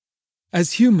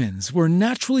As humans, we're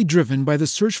naturally driven by the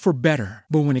search for better.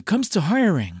 But when it comes to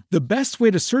hiring, the best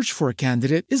way to search for a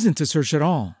candidate isn't to search at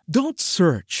all. Don't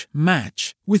search,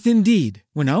 match with Indeed.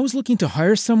 When I was looking to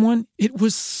hire someone, it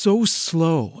was so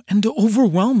slow and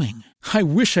overwhelming. I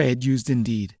wish I had used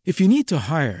Indeed. If you need to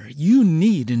hire, you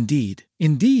need Indeed.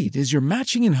 Indeed is your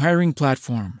matching and hiring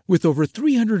platform with over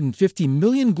 350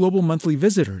 million global monthly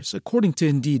visitors, according to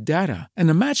Indeed data, and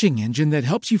a matching engine that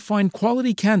helps you find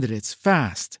quality candidates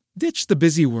fast. Ditch the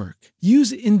busy work.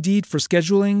 Use Indeed for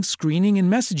scheduling, screening,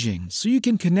 and messaging so you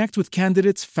can connect with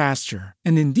candidates faster.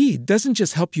 And Indeed doesn't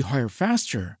just help you hire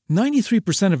faster.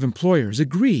 93% of employers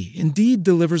agree Indeed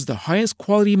delivers the highest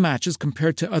quality matches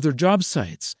compared to other job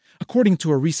sites, according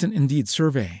to a recent Indeed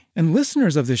survey. And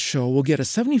listeners of this show will get a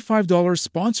 $75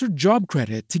 sponsored job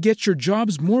credit to get your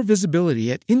jobs more visibility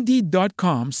at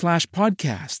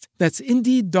Indeed.com/podcast. That's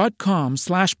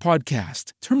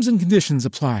Indeed.com/podcast. Terms and conditions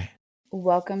apply.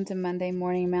 Welcome to Monday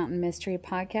Morning Mountain Mystery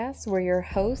Podcast. We're your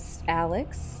hosts,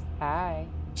 Alex. Hi.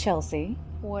 Chelsea.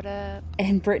 What up?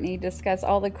 And Brittany discuss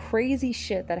all the crazy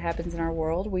shit that happens in our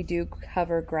world. We do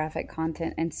cover graphic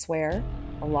content and swear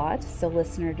a lot, so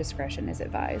listener discretion is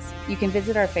advised. You can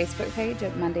visit our Facebook page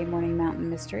at Monday Morning Mountain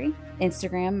Mystery,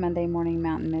 Instagram Monday Morning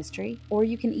Mountain Mystery, or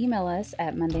you can email us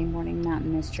at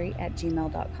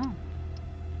mondaymorningmountainmystery@gmail.com.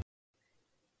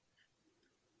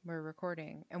 We're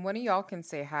recording. And one of y'all can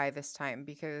say hi this time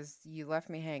because you left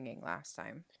me hanging last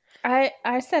time.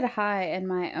 I said hi in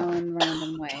my own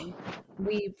random way.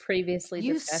 We previously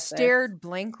discussed You stared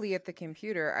blankly at the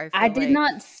computer. I did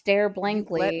not stare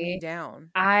blankly. You let me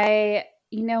down.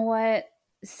 You know what?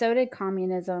 So did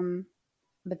communism,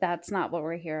 but that's not what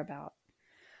we're here about.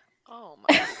 Oh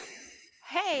my.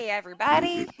 Hey,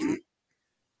 everybody.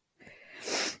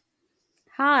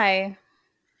 Hi.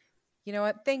 You know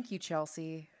what? Thank you,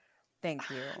 Chelsea. Thank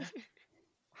you.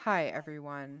 Hi,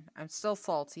 everyone. I'm still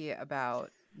salty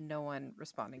about no one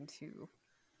responding to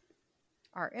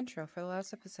our intro for the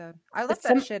last episode. I left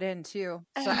that shit in, too,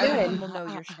 so everyone will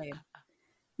know your shame.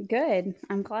 Good.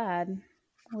 I'm glad.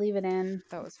 Leave it in.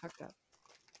 That was fucked up.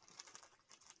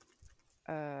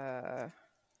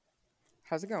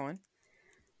 How's it going?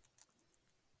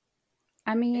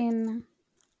 I mean...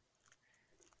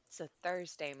 It's a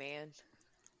Thursday, man.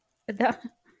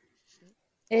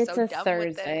 It's So a done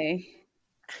with Thursday.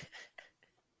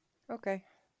 Okay.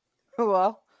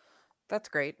 Well, that's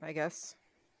great, I guess.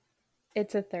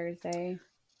 It's a Thursday.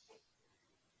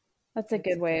 That's a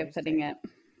good way of putting it.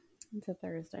 It's a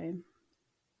Thursday.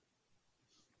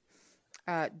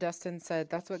 Dustin said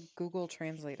that's what Google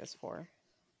Translate is for.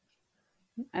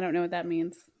 I don't know what that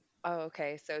means. Oh,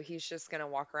 okay. So he's just going to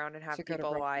walk around and have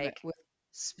people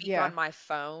speak on my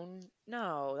phone?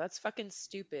 No, that's fucking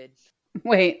stupid.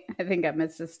 Wait, I think I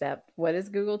missed a step. What is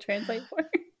Google Translate for?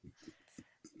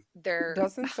 They're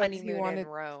honeymoon in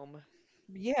Rome.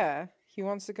 Yeah, he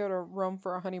wants to go to Rome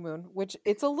for a honeymoon, which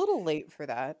it's a little late for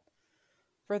that,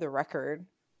 for the record.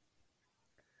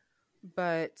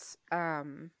 But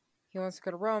he wants to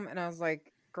go to Rome, and I was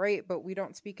like, great, but we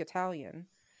don't speak Italian.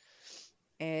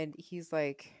 And he's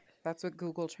like, that's what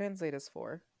Google Translate is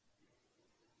for.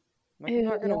 Like, I'm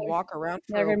not going to walk around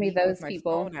for a week with my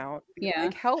phone out. Yeah.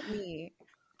 Like, help me.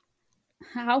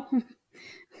 How?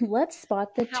 Let's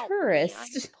spot the tourist.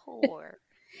 Me, I'm poor.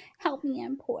 Help me,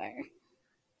 I'm poor.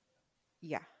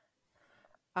 Yeah.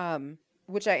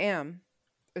 Which I am.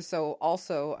 So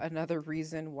also another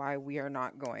reason why we are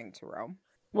not going to Rome.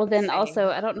 Well, then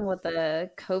also, I don't know what the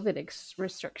COVID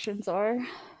restrictions are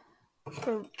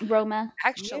for Roma.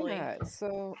 Actually, yeah,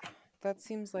 so that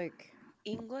seems like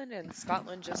England and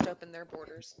Scotland just opened their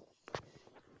borders.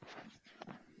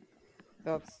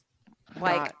 That's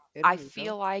like I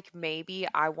feel like maybe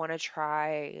I want to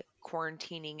try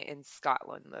quarantining in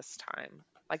Scotland this time.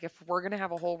 Like if we're going to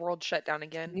have a whole world shut down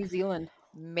again, New Zealand,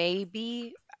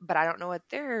 maybe, but I don't know what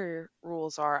their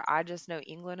rules are. I just know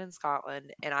England and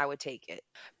Scotland, and I would take it.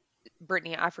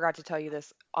 Brittany, I forgot to tell you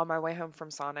this on my way home from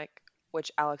Sonic,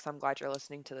 which Alex, I'm glad you're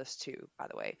listening to this too, by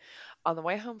the way. On the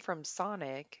way home from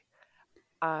Sonic,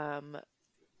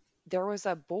 there was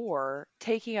a boar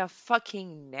taking a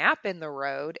fucking nap in the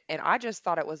road, and I just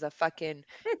thought it was a fucking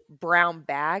brown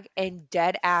bag, and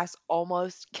dead ass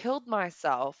almost killed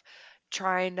myself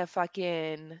trying to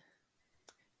fucking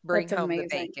bring home the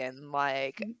bacon.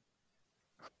 Like,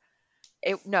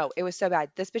 it was so bad.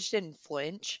 This bitch didn't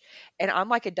flinch, and I'm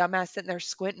like a dumbass sitting there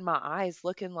squinting my eyes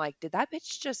looking like, did that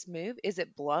bitch just move? Is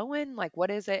it blowing? Like,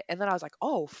 what is it? And then I was like,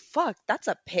 oh fuck, that's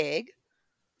a pig.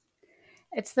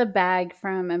 It's the bag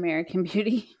from American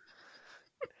Beauty.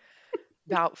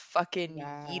 About fucking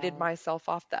yeeted myself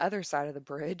off the other side of the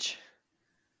bridge.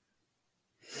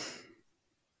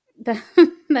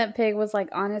 that pig was like,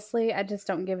 honestly, I just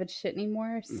don't give a shit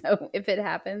anymore. So if it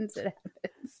happens, it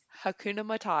happens. Hakuna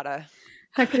Matata.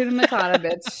 Hakuna Matata,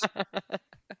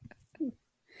 bitch.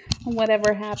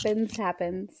 Whatever happens,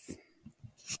 happens.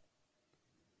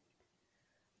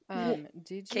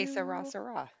 Did Que you sera,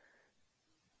 sera.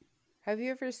 have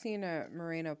you ever seen a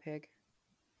merino pig?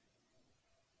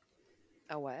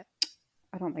 A what?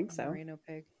 I don't think A so. merino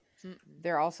pig. Mm-mm.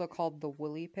 They're also called the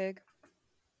woolly pig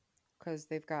because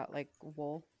they've got like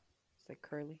wool. It's like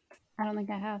curly. I don't think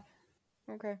I have.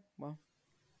 Okay, well,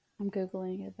 I'm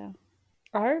Googling it though.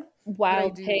 Our I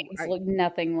wild do. pigs look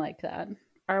nothing like that.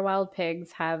 Our wild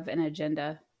pigs have an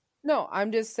agenda. No,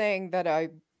 I'm just saying that I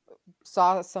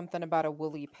saw something about a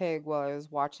woolly pig while I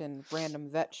was watching random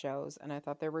vet shows, and I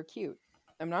thought they were cute.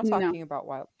 I'm not No. talking about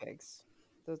wild pigs.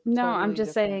 They're No, I'm totally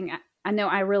just different. saying, I know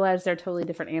I realize they're totally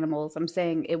different animals. I'm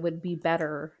saying it would be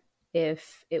better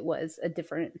if it was a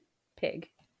different pig,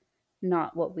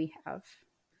 not what we have.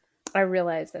 I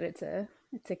realize that it's a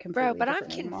Bro, completely but I'm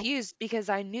different animal. confused because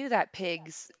I knew that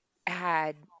pigs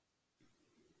had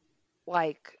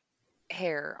like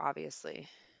hair, obviously.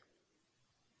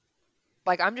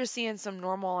 Like I'm just seeing some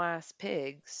normal ass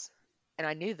pigs, and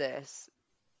I knew this,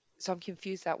 so I'm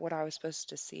confused at what I was supposed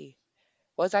to see.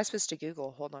 What was I supposed to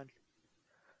Google? Hold on.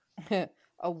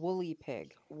 A woolly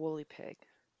pig. Woolly pig.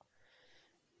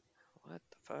 What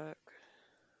the fuck?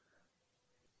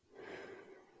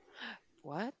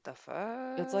 What the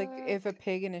fuck? It's like if a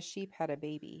pig and a sheep had a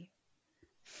baby.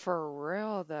 For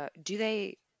real though. Do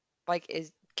they like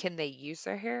can they use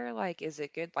their hair? Like is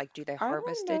it good? Like do they I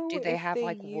harvest don't it? Do know they if have they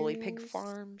like woolly pig use.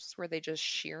 farms where they just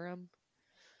shear them?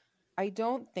 I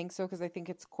don't think so because I think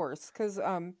it's coarse. Because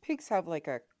pigs have like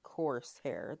a coarse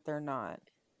hair. They're not.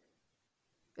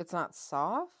 It's not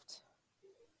soft.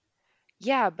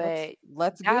 Yeah, but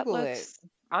Let's that Google it. looks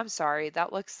I'm sorry,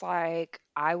 that looks like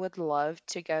I would love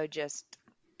to go just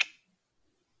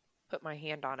put my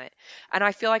hand on it. And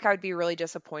I feel like I would be really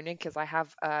disappointed because I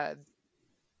have a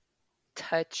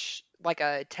touch, like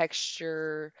a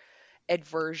texture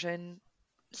aversion.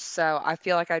 So I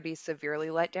feel like I'd be severely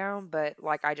let down, but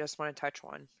like I just want to touch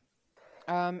one.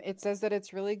 It says that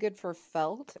it's really good for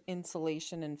felt,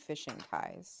 insulation, and fishing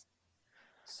ties.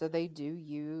 So they do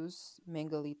use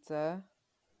Mangalitsa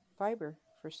fiber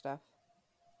for stuff.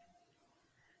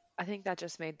 I think that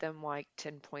just made them like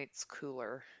 10 points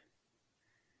cooler.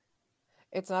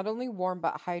 It's not only warm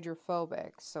but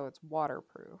hydrophobic, so it's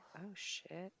waterproof. Oh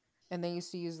shit. And they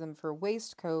used to use them for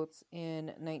waistcoats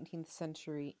in 19th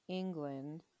century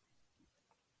England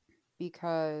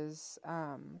because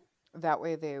that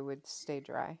way they would stay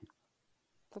dry.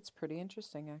 That's pretty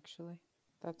interesting, actually.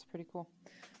 That's pretty cool.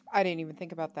 I didn't even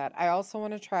think about that. I also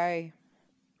want to try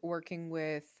working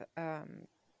with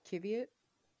Kiviot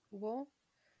wool,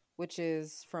 which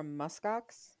is from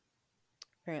muskox.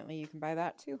 Apparently you can buy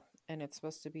that too, and it's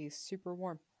supposed to be super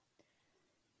warm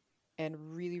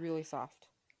and really, really soft.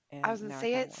 And I was gonna now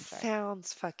say I it kind of want to try it.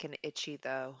 sounds fucking itchy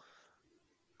though.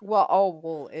 Well, all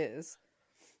wool is.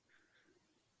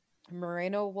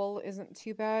 Merino wool isn't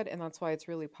too bad, and that's why it's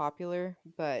really popular.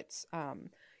 But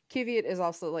Kiviot is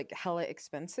also like hella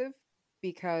expensive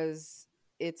because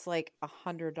it's like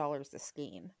 $100 a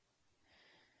skein.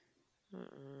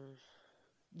 Mm-mm.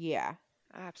 Yeah,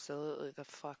 Absolutely the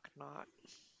fuck not.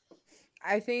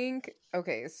 I think.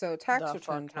 Okay, so tax The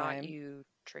return fuck not, time. you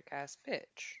trick ass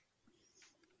bitch.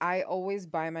 I always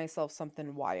buy myself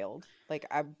something wild. Like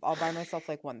I'll buy myself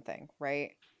like one thing,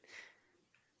 right?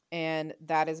 And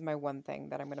that is my one thing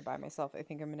that I'm going to buy myself. I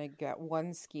think I'm going to get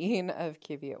one skein of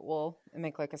Kiviot wool and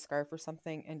make like a scarf or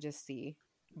something and just see.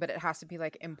 But it has to be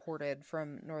like imported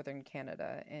from northern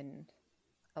Canada and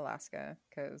Alaska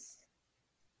because,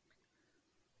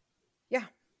 yeah,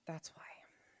 that's why.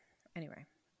 Anyway.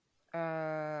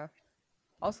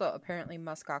 Also, apparently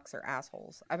muskox are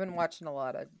assholes. I've been watching a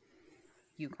lot of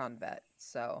Yukon Vet,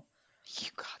 so. You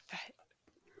got that.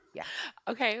 Yeah.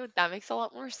 Okay, that makes a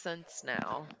lot more sense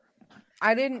now.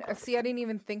 I didn't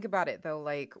even think about it though.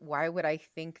 Like, why would I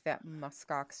think that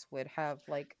muskox would have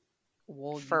like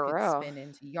wool you For could real. spin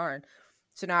into yarn?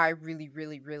 So now I really,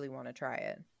 really, really want to try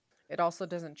it. It also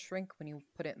doesn't shrink when you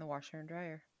put it in the washer and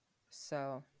dryer.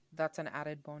 So that's an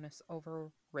added bonus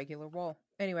over regular wool.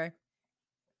 Anyway.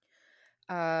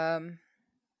 I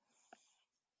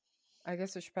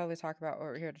guess we should probably talk about what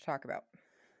we're here to talk about.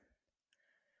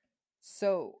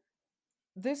 So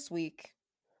this week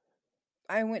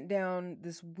I went down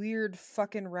this weird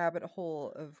fucking rabbit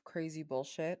hole of crazy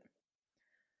bullshit.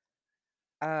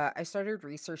 I started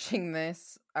researching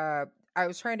this. I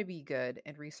was trying to be good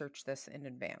and research this in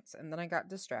advance, and then I got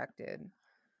distracted,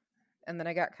 and then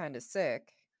I got kind of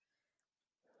sick,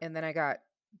 And then I got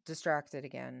distracted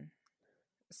again.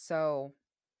 So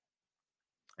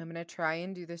I'm going to try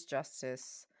and do this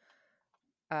justice.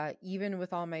 Even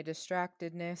with all my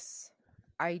distractedness,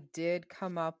 I did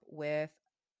come up with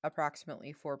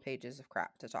approximately 4 pages of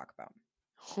crap to talk about.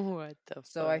 What the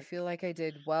So I fuck? feel like I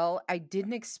did well. I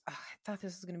didn't I thought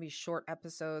this was going to be a short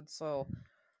episode, so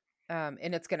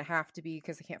and it's going to have to be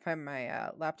because I can't find my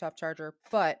laptop charger,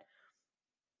 but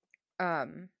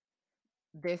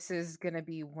this is going to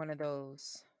be one of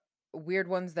those weird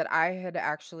ones that I had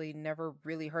actually never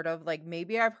really heard of. Like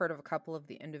maybe I've heard of a couple of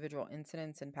the individual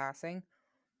incidents in passing,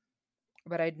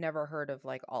 but I'd never heard of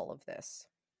like all of this.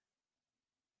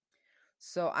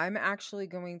 So I'm actually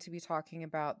going to be talking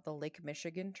about the Lake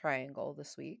Michigan Triangle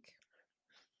this week.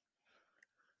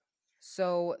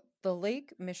 So the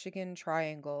Lake Michigan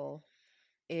Triangle,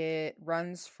 it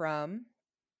runs from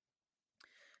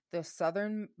the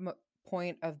southern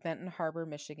point of Benton Harbor,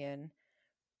 Michigan.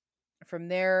 From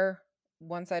there,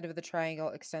 one side of the triangle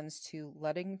extends to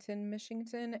Ludington,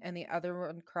 Michigan, and the other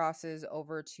one crosses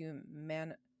over to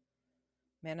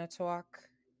Manitowoc,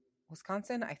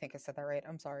 Wisconsin. I think I said that right.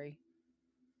 I'm sorry.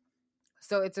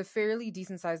 So it's a fairly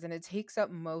decent size, and it takes up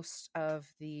most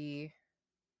of the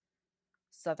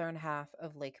southern half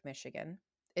of Lake Michigan.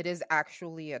 It is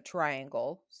actually a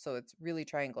triangle, so it's really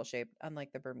triangle shaped,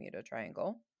 unlike the Bermuda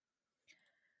Triangle.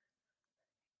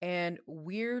 And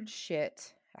weird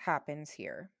shit happens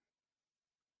here.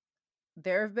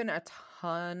 There have been a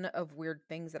ton of weird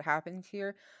things that happened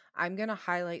here. I'm going to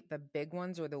highlight the big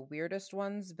ones or the weirdest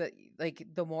ones, but like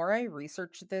the more I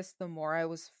researched this, the more I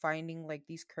was finding like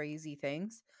these crazy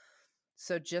things.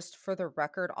 So just for the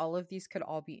record, all of these could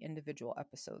all be individual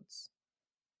episodes.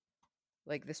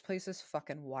 Like this place is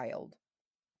fucking wild.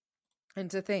 And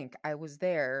to think I was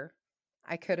there,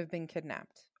 I could have been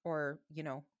kidnapped or,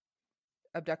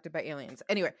 abducted by aliens.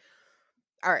 Anyway,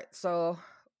 all right, so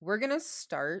we're going to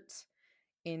start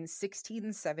in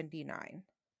 1679.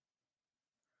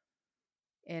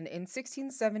 And in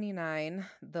 1679,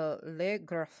 the Le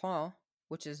Griffon,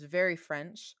 which is very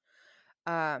French,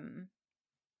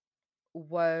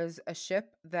 was a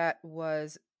ship that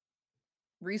was,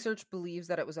 research believes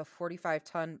that it was a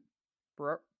 45-ton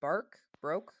broke,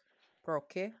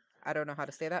 I don't know how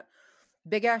to say that,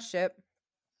 big ass ship.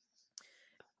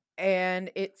 And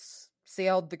it's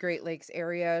sailed the Great Lakes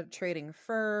area, trading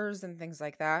furs and things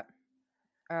like that.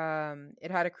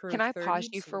 It had a crew Can of I pause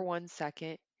you 32. for 1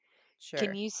 second? Can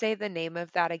Sure. you say the name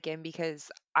of that again?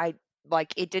 Because I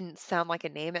like it didn't sound like a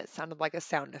name, it sounded like a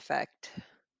sound effect.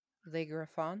 Le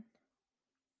Griffon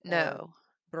or No.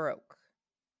 broke.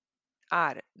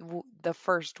 The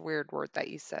first weird word that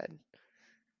you said.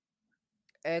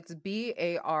 It's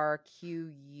Barque.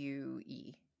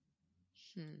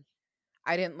 Hmm.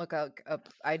 I didn't look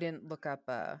up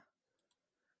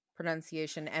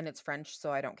pronunciation, and it's French,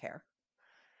 so I don't care.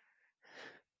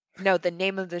 No, the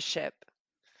name of the ship.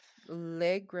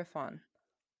 Le Griffon.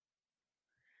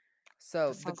 So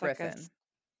That the sounds like Griffin.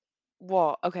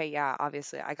 well, okay, yeah,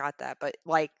 obviously I got that, but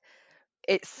like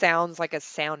it sounds like a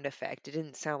sound effect. It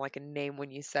didn't sound like a name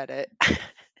when you said it.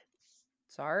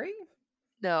 Sorry.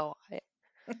 No, it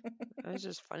was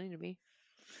just funny to me.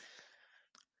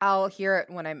 I'll hear it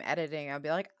when I'm editing. I'll be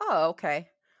like, "Oh,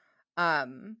 okay."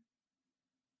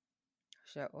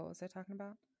 Shit, what was I talking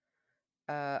about?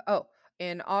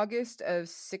 In August of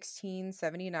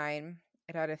 1679,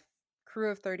 it had a crew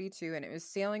of 32, and it was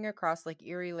sailing across Lake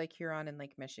Erie, Lake Huron, and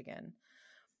Lake Michigan.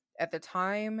 At the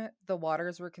time, the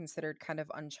waters were considered kind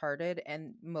of uncharted,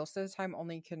 and most of the time,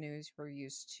 only canoes were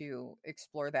used to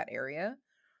explore that area.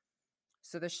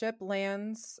 So the ship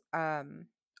lands on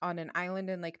an island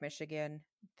in Lake Michigan.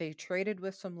 They traded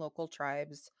with some local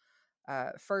tribes.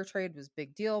 Fur trade was a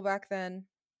big deal back then.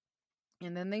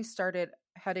 And then they started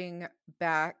heading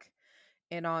back.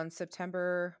 And on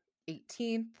September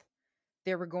 18th,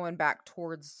 they were going back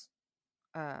towards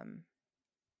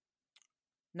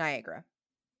Niagara.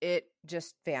 It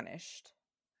just vanished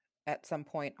at some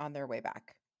point on their way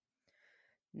back.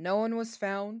 No one was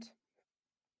found.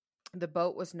 The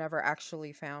boat was never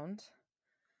actually found.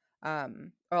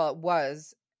 Well, it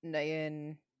was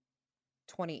in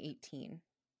 2018.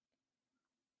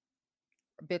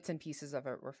 Bits and pieces of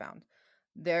it were found.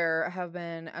 There have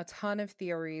been a ton of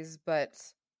theories, but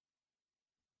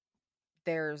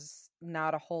there's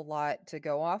not a whole lot to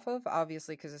go off of,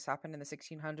 obviously, because this happened in the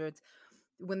 1600s.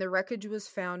 When the wreckage was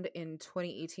found in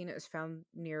 2018, it was found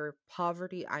near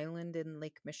Poverty Island in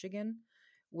Lake Michigan,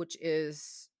 which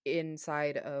is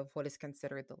inside of what is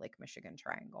considered the Lake Michigan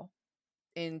Triangle.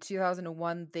 In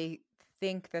 2001, they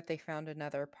think that they found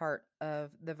another part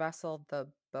of the vessel, the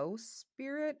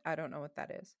Bowsprit. I don't know what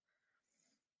that is.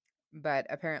 but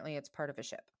apparently it's part of a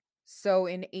ship. So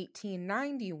in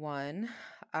 1891,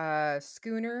 a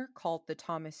schooner called the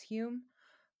Thomas Hume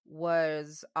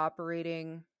was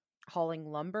operating,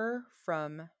 hauling lumber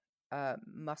from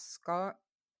Muscat.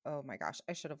 Oh my gosh,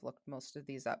 I should have looked most of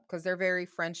these up because they're very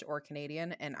French or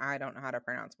Canadian, and I don't know how to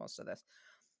pronounce most of this.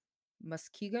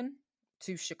 Muskegon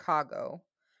to Chicago.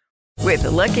 With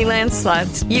the Lucky Land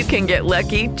Slots, you can get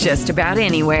lucky just about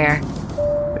anywhere.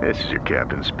 This is your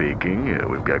captain speaking.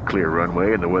 We've got clear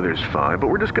runway and the weather's fine, but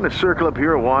we're just going to circle up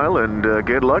here a while and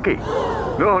get lucky.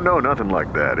 No, nothing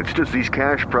like that. It's just these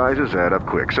cash prizes add up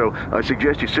quick. So I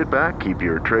suggest you sit back, keep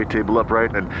your tray table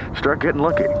upright, and start getting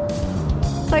lucky.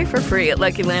 Play for free at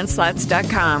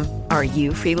LuckyLandSlots.com. Are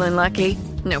you feeling lucky?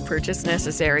 No purchase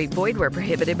necessary. Void where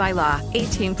prohibited by law.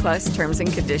 18 plus terms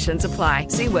and conditions apply.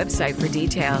 See website for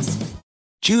details.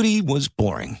 Judy was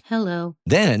boring. Hello.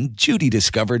 Then Judy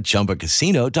discovered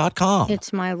ChumbaCasino.com.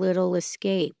 It's my little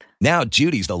escape. Now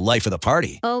Judy's the life of the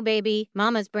party. Oh, baby,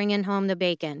 mama's bringing home the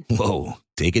bacon. Whoa,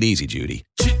 take it easy, Judy.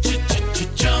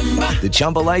 The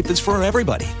Chumba life is for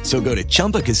everybody. So go to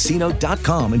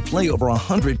ChumbaCasino.com and play over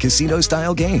 100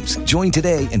 casino-style games. Join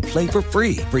today and play for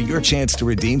free for your chance to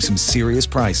redeem some serious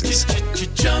prizes.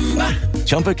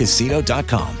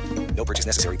 ChumbaCasino.com. No purchase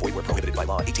necessary. Void where prohibited by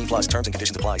law. 18 plus terms and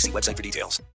conditions apply. See website for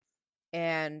details.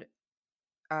 And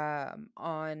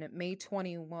on May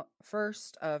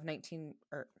 21st of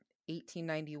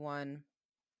 1891,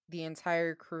 the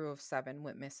entire crew of 7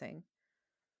 went missing.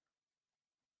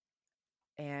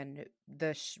 And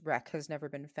the wreck has never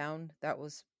been found. That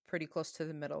was pretty close to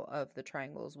the middle of the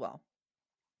triangle as well.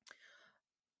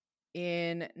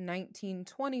 In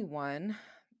 1921,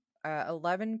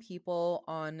 11 people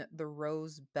on the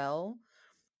Rose Belle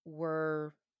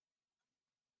were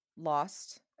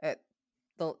lost at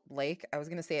the lake. I was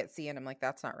going to say at sea, and I'm like,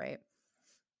 that's not right.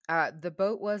 The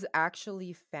boat was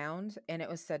actually found, and it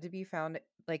was said to be found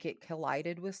like it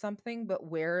collided with something, but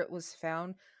where it was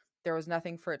found, there was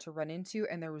nothing for it to run into,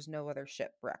 and there was no other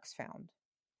shipwrecks found.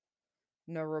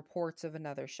 No reports of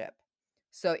another ship.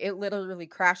 So it literally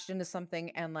crashed into something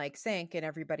and like sank, and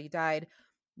everybody died.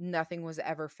 Nothing was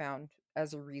ever found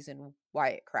as a reason why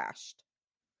it crashed.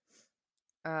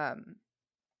 In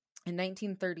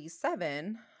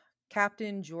 1937,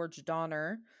 Captain George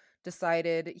Donner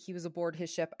decided he was aboard his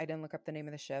ship. I didn't look up the name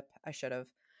of the ship. I should have.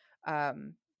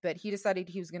 But he decided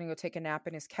he was going to go take a nap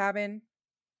in his cabin.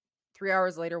 3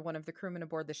 hours later, one of the crewmen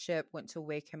aboard the ship went to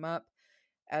wake him up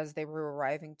as they were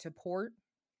arriving to port.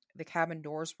 The cabin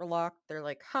doors were locked. They're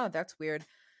like, that's weird.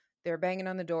 They were banging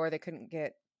on the door. They couldn't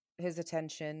get his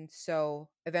attention. So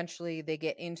eventually they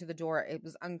get into the door. It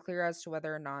was unclear as to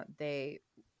whether or not they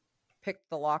picked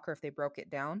the lock or if they broke it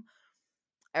down.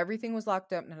 Everything was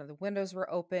locked up. None of the windows were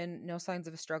open. No signs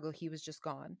of a struggle. He was just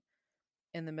gone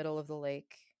in the middle of the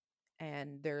lake.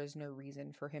 And there is no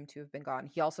reason for him to have been gone.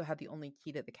 He also had the only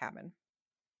key to the cabin.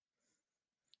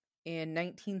 In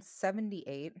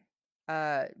 1978,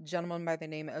 a gentleman by the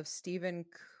name of Stephen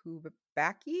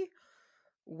Kubacki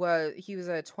was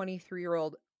a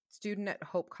 23-year-old student at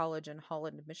Hope College in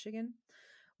Holland, Michigan,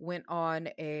 went on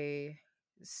a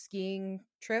skiing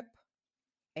trip,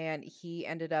 and he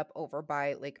ended up over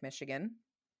by Lake Michigan.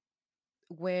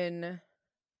 When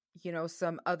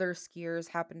some other skiers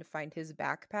happened to find his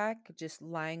backpack just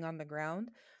lying on the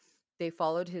ground, they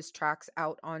followed his tracks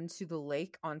out onto the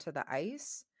lake, onto the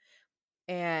ice,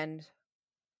 and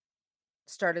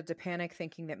started to panic,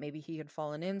 thinking that maybe he had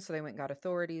fallen in. So they went and got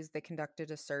authorities. They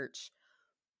conducted a search.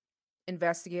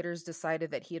 Investigators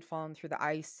decided that he had fallen through the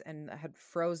ice and had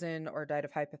frozen or died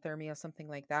of hypothermia, something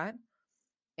like that.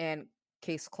 And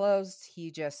case closed.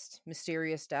 He just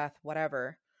mysterious death,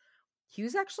 whatever. He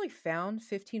was actually found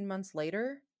 15 months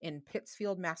later in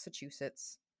Pittsfield,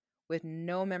 Massachusetts, with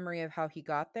no memory of how he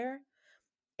got there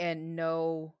and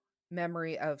no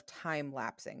memory of time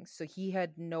lapsing. So he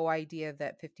had no idea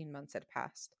that 15 months had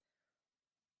passed.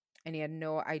 And he had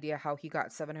no idea how he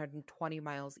got 720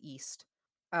 miles east.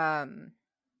 In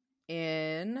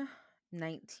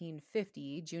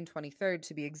 1950, June 23rd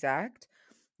to be exact,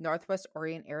 Northwest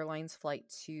Orient Airlines flight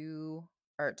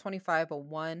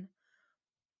 2501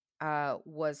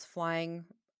 was flying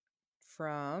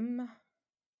from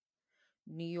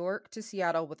New York to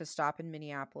Seattle with a stop in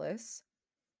Minneapolis.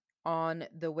 On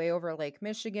the way over Lake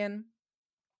Michigan,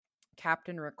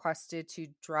 captain requested to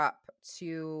drop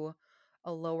to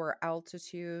a lower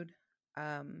altitude,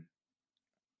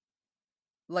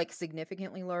 like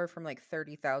significantly lower, from like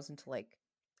 30,000 to like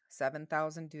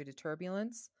 7,000 due to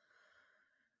turbulence.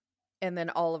 And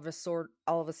then all of a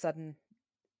sudden,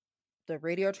 the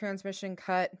radio transmission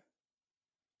cut,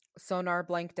 sonar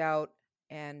blanked out,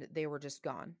 and they were just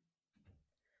gone.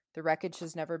 The wreckage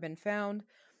has never been found.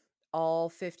 All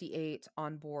 58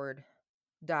 on board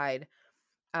died.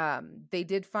 They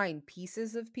did find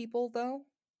pieces of people, though,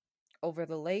 over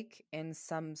the lake and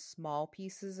some small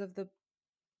pieces of the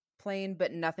plane,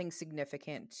 but nothing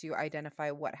significant to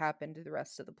identify what happened to the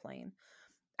rest of the plane.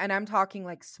 And I'm talking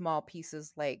like small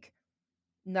pieces, like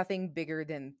nothing bigger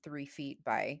than 3 feet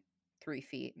by 3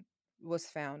 feet was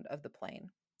found of the plane.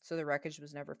 So the wreckage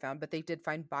was never found, but they did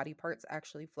find body parts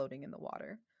actually floating in the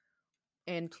water.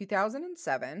 In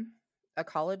 2007, a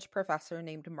college professor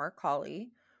named Mark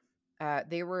Hawley,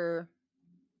 they were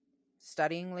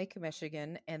studying Lake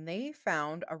Michigan, and they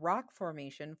found a rock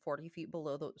formation 40 feet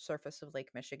below the surface of Lake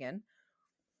Michigan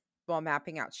while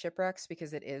mapping out shipwrecks,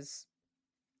 because there's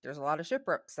a lot of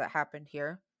shipwrecks that happened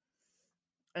here.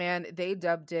 And they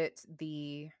dubbed it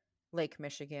the Lake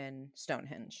Michigan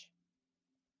Stonehenge.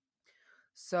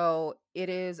 So it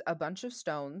is a bunch of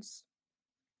stones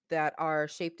that are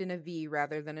shaped in a V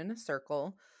rather than in a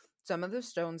circle. Some of the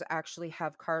stones actually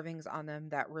have carvings on them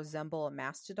that resemble a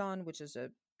mastodon, which is a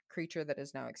creature that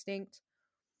is now extinct.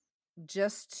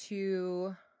 Just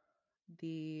to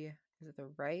is it the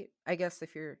right? I guess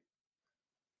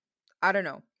I don't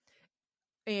know.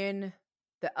 In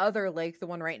the other lake, the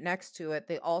one right next to it,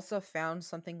 they also found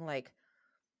something like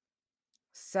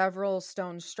several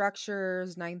stone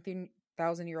structures,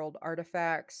 19,000-year-old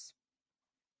artifacts,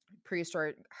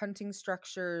 prehistoric hunting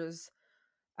structures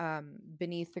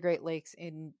beneath the Great Lakes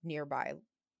in nearby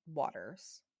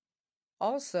waters.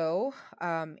 Also,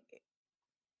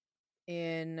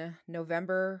 in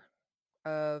November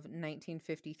of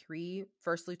 1953,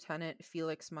 First Lieutenant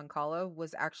Felix Moncala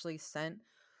was actually sent.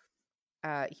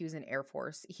 He was in Air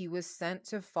Force. He was sent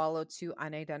to follow 2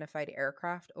 unidentified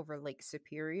aircraft over Lake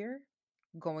Superior,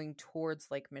 going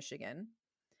towards Lake Michigan.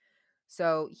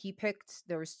 So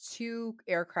there was 2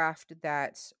 aircraft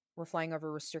that were flying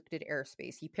over restricted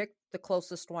airspace. He picked the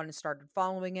closest one and started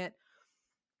following it.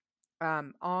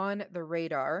 On the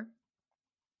radar,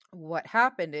 what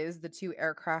happened is the 2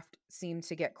 aircraft seemed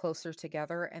to get closer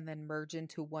together and then merge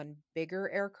into one bigger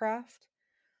aircraft.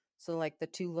 So like the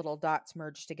 2 little dots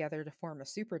merged together to form a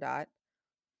super dot.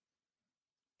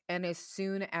 And as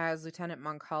soon as Lieutenant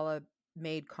Moncala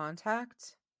made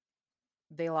contact,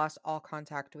 they lost all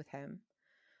contact with him.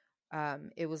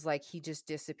 It was like he just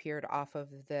disappeared off of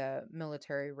the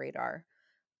military radar.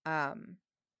 And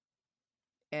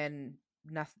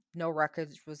no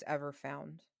wreckage was ever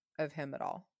found of him at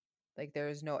all. Like there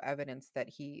is no evidence that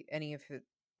any of the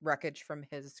wreckage from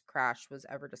his crash was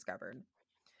ever discovered.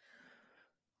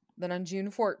 Then on June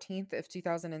 14th of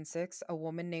 2006, a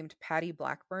woman named Patty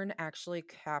Blackburn actually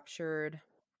captured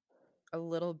a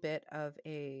little bit of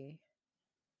a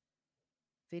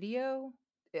video.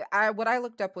 What I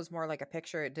looked up was more like a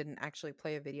picture. It didn't actually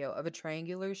play a video of a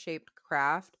triangular shaped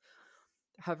craft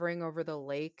hovering over the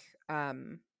lake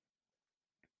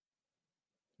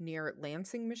near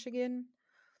Lansing, Michigan.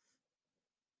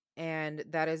 And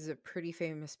that is a pretty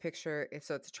famous picture.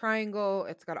 So it's a triangle.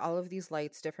 It's got all of these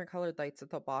lights, different colored lights at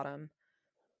the bottom.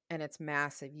 And it's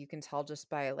massive. You can tell just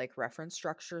by like reference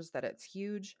structures that it's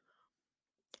huge.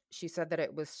 She said that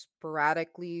it was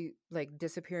sporadically like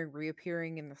disappearing,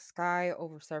 reappearing in the sky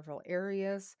over several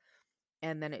areas.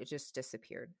 And then it just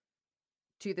disappeared.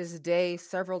 To this day,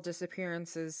 several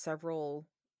disappearances, several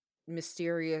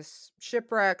mysterious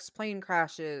shipwrecks, plane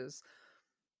crashes,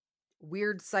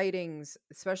 weird sightings,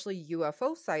 especially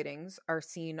UFO sightings, are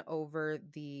seen over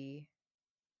the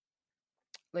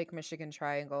Lake Michigan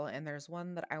Triangle. And there's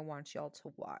one that I want y'all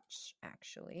to watch,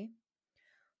 actually.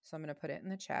 So I'm going to put it in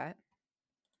the chat.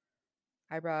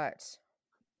 It's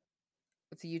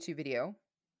a YouTube video.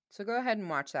 So go ahead and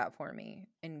watch that for me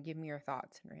and give me your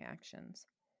thoughts and reactions.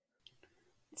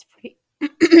 It's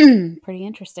pretty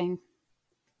interesting.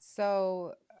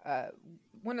 So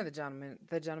one of the gentlemen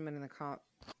in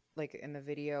in the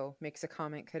video makes a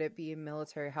comment, could it be a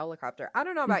military helicopter? I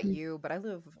don't know about you, but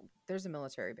there's a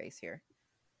military base here.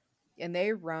 And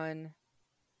they run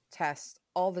tests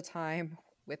all the time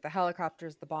with the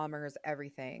helicopters, the bombers,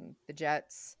 everything, the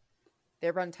jets. They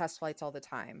run test flights all the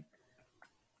time,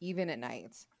 even at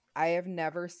night. I have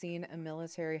never seen a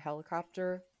military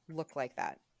helicopter look like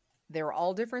that. They're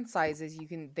all different sizes.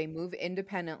 They move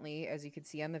independently, as you can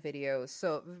see on the videos.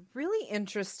 So really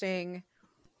interesting.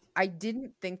 I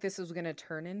didn't think this was going to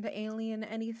turn into alien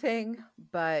anything,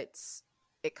 but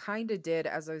it kind of did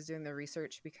as I was doing the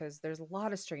research, because there's a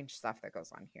lot of strange stuff that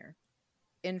goes on here.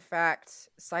 In fact,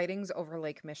 sightings over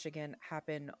Lake Michigan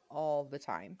happen all the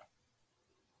time.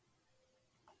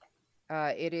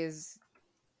 It is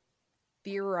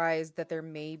theorized that there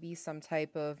may be some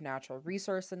type of natural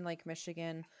resource in Lake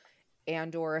Michigan.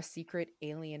 and or a secret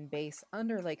alien base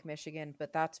under Lake Michigan,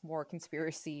 but that's more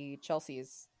conspiracy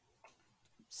Chelsea's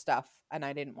stuff, and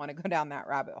I didn't want to go down that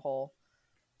rabbit hole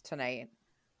tonight.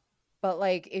 But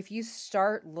like, if you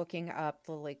start looking up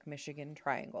the Lake Michigan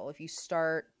Triangle, if you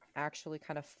start actually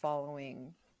kind of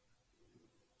following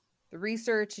the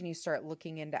research and you start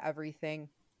looking into everything,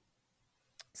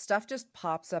 stuff just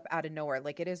pops up out of nowhere.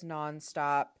 Like, it is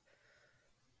nonstop.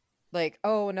 Like,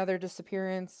 oh, another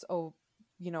disappearance. Oh,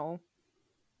 you know,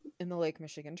 in the Lake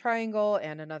Michigan Triangle,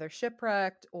 and another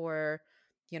shipwrecked, or,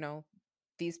 you know,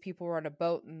 these people were on a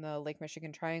boat in the Lake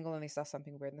Michigan Triangle and they saw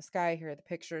something weird in the sky. Here are the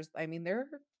pictures. I mean, they're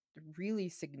really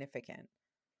significant.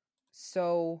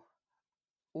 So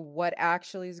what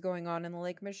actually is going on in the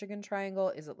Lake Michigan Triangle?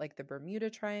 Is it like the Bermuda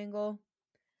Triangle?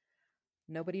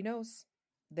 Nobody knows.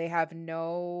 They have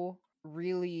no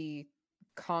really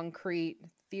concrete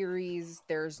theories.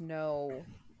 There's no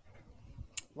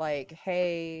like,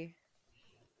 hey,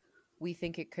 we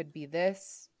think it could be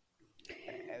this.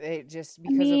 It just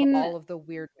because of all of the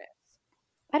weirdness.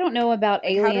 I don't know about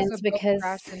Like, aliens how does a boat because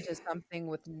crash into something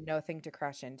with nothing to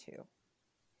crash into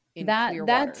in clear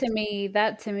that waters?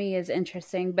 to me is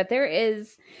interesting. But there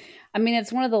is, I mean,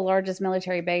 it's one of the largest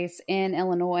military base in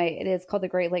Illinois. It is called the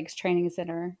Great Lakes Training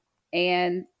Center.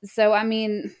 And so, I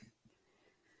mean,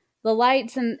 the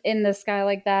lights in the sky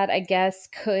like that, I guess,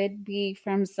 could be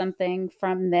from something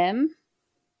from them.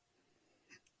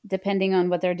 Depending on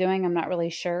what they're doing, I'm not really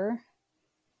sure.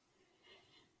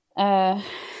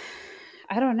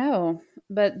 I don't know.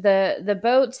 But the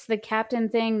boats, the captain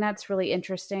thing, that's really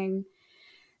interesting.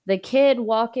 The kid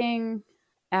walking,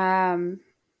 or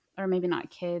maybe not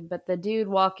kid, but the dude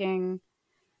walking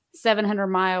 700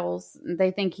 miles,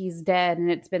 they think he's dead, and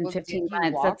it's been 15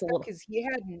 months. That's a little, because he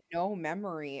had no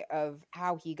memory of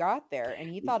how he got there, and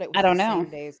he thought it was I don't the know.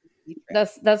 same day as the ski trip.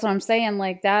 That's what I'm saying.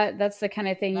 Like that's the kind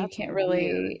of thing you That's can't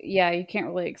really, weird. you can't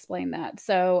really explain that.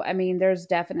 So, I mean, there's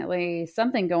definitely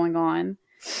something going on,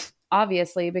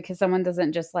 obviously, because someone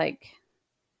doesn't just like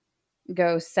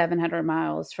go 700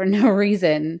 miles for no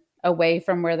reason away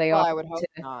from where they Well, are. I would hope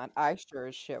not. I sure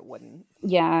as shit wouldn't.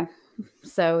 Yeah.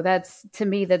 So that's, to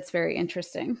me, that's very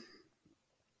interesting.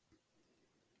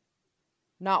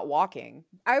 Not walking.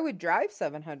 I would drive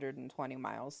 720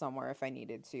 miles somewhere if I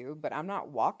needed to, but I'm not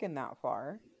walking that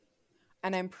far.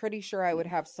 And I'm pretty sure I would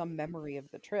have some memory of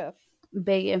the trip.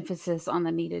 Big emphasis on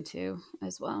the needed to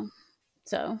as well.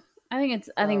 So I think it's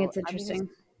interesting. I mean,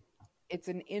 it's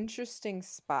an interesting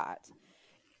spot.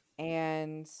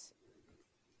 And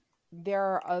there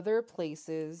are other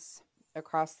places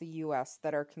across the US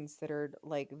that are considered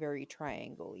like very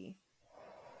triangle-y,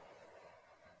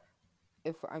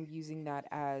 if I'm using that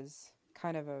as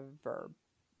kind of a verb.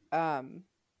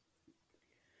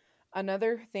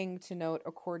 Another thing to note,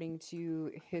 according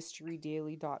to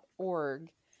historydaily.org,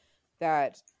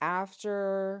 that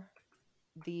after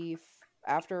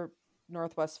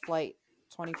Northwest Flight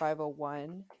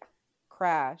 2501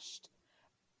 crashed,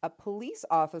 a police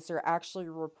officer actually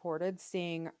reported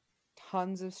seeing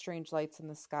tons of strange lights in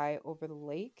the sky over the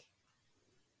lake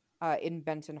in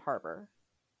Benton Harbor.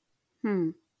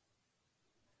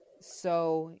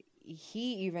 So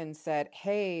he even said,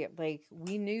 hey, like,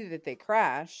 we knew that they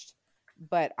crashed,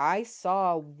 but I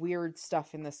saw weird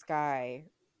stuff in the sky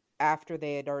after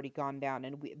they had already gone down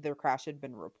and their crash had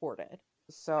been reported.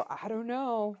 So I don't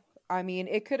know. I mean,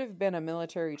 it could have been a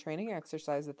military training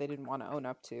exercise that they didn't want to own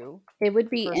up to. It would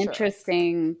be for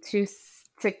interesting to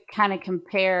kind of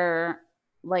compare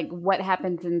like what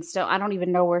happens in Stone. I don't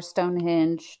even know where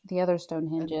Stonehenge, the other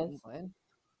Stonehenge is. England.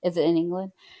 Is it in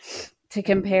England? To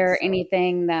compare so.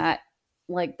 anything that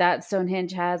like that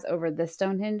Stonehenge has over this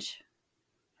Stonehenge,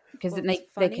 because Well,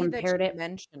 they compared that you it.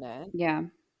 mention it, Yeah,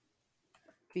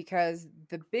 because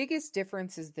the biggest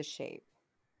difference is the shape.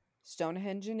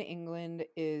 Stonehenge in England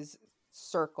is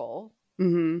circle,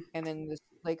 mm-hmm. and then the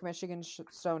Lake Michigan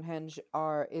Stonehenge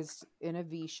is in a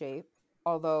V shape,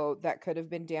 although that could have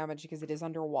been damaged because it is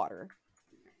underwater.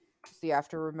 So you have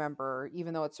to remember,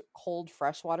 even though it's cold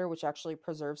fresh water, which actually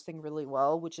preserves things really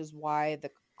well, which is why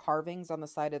the carvings on the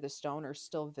side of the stone are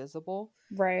still visible,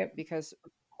 Right. because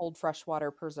cold fresh water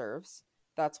preserves.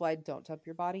 That's why don't dump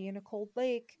your body in a cold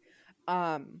lake.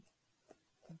 But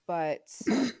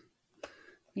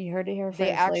You heard it here first, they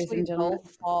ladies actually and gentlemen.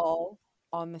 both fall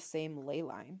on the same ley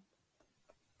line.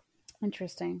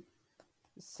 Interesting.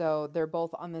 So they're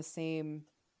both on the same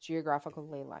geographical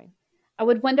ley line. I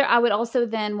would also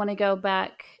then want to go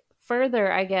back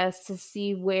further, I guess, to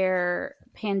see where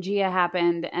Pangea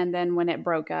happened and then when it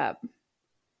broke up,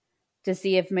 to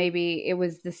see if maybe it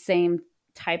was the same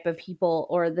type of people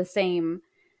or the same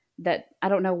that I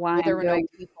don't know why Well, there I'm were no doing.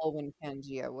 people when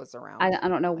Pangea was around. I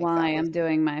don't know Like, why that was I'm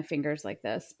doing my fingers like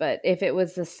this, but if it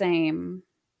was the same,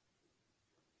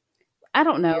 I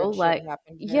don't know, weird shit like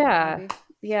happened there, yeah, maybe.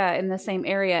 yeah, in the same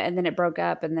area, and then it broke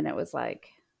up, and then it was like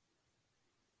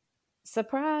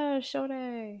surprise,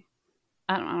 Shode.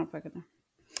 I don't fucking know.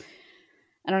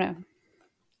 I don't know.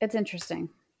 It's interesting,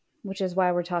 which is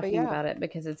why we're talking yeah. about it,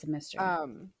 because it's a mystery.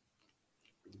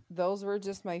 Those were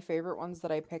just my favorite ones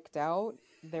that I picked out.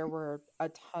 There were a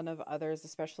ton of others,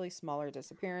 especially smaller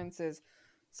disappearances,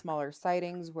 smaller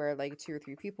sightings where like 2 or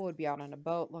 3 people would be out on a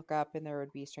boat, look up, and there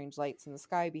would be strange lights in the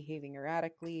sky behaving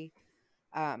erratically.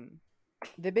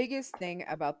 The biggest thing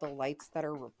about the lights that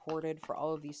are reported for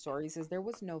all of these stories is there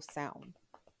was no sound.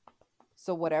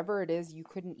 So whatever it is, you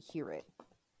couldn't hear it.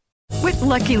 With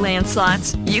Lucky Land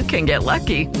Slots, you can get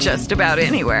lucky just about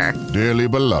anywhere. Dearly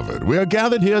beloved, we are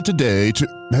gathered here today to...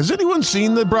 Has anyone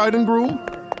seen the bride and groom?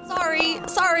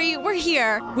 Sorry, we're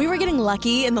here. We were getting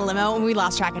lucky in the limo and we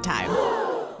lost track of time.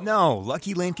 No,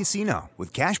 Lucky Land Casino,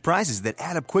 with cash prizes that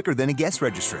add up quicker than a guest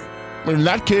registry. In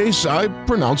that case, I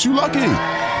pronounce you lucky.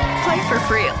 Play for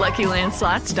free at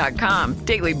LuckyLandSlots.com.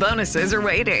 Daily bonuses are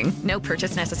waiting. No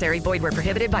purchase necessary. Void where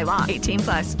prohibited by law.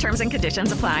 18+. Terms and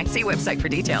conditions apply. See website for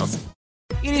details.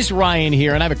 It is Ryan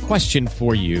here, and I have a question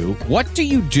for you. What do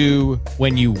you do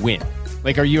when you win?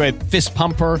 Like, are you a fist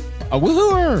pumper, a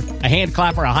woohooer, a hand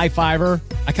clapper, a high fiver?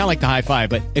 I kind of like the high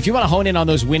five, but if you want to hone in on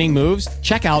those winning moves,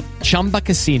 check out Chumba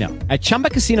Casino. At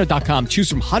ChumbaCasino.com, choose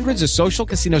from hundreds of social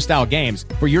casino-style games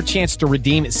for your chance to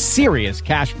redeem serious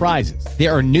cash prizes.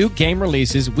 There are new game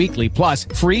releases weekly, plus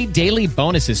free daily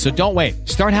bonuses, so don't wait.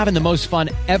 Start having the most fun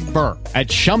ever at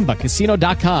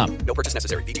ChumbaCasino.com. No purchase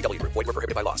necessary. VGW. Void where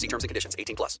prohibited by law. See terms and conditions.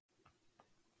 18+.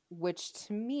 Which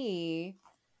to me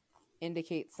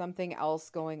indicates something else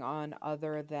going on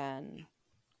other than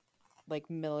like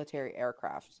military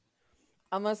aircraft.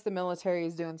 Unless the military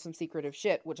is doing some secretive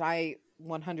shit, which I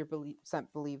 100%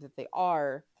 believe that they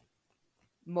are.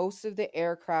 Most of the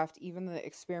aircraft, even the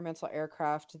experimental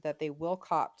aircraft that they will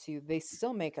cop to, they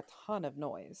still make a ton of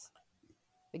noise.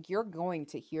 Like, you're going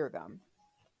to hear them.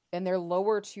 And they're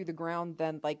lower to the ground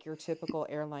than like your typical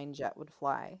airline jet would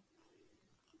fly.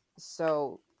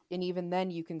 So, and even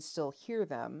then you can still hear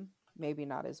them. Maybe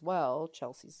not as well.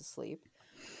 Chelsea's asleep.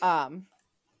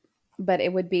 But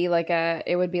it would be like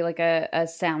a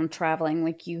sound traveling,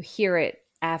 like you hear it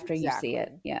after you see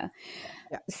it. Yeah.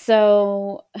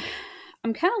 So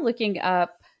I'm kind of looking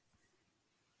up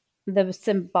the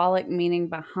symbolic meaning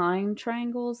behind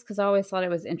triangles, because I always thought it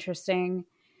was interesting.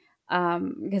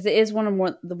 Because it is one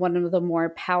of the more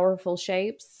powerful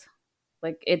shapes.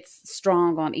 Like, it's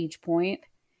strong on each point.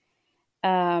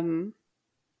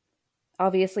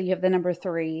 Obviously, you have the number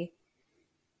 3.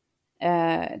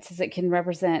 It says it can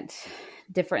represent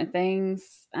different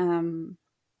things.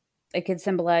 It could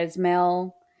symbolize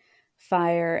male,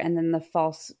 fire, and then the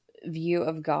false view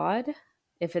of God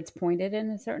if it's pointed in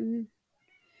a certain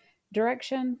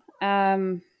direction.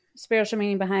 Spiritual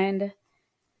meaning behind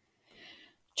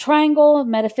triangle,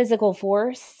 metaphysical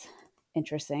force.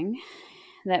 Interesting.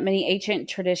 That many ancient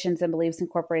traditions and beliefs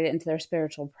incorporated into their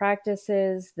spiritual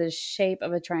practices. The shape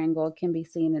of a triangle can be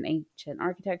seen in ancient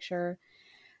architecture.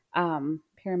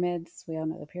 Pyramids, we all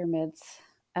know the pyramids,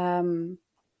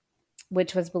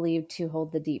 which was believed to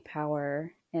hold the deep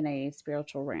power in a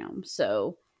spiritual realm.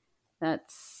 So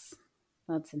that's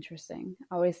interesting.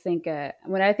 I always think,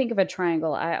 when I think of a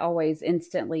triangle, I always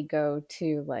instantly go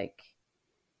to like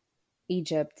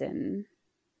Egypt and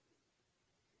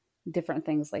different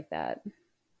things like that.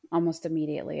 Almost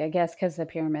immediately, I guess, because the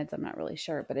pyramids, I'm not really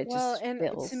sure, but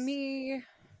to me,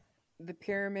 the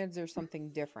pyramids are something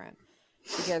different,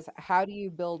 because how do you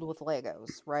build with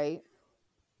Legos, right?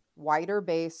 Wider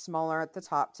base, smaller at the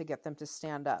top to get them to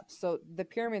stand up. So the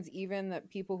pyramids, even the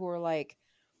people who are like,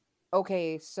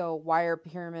 okay, so why are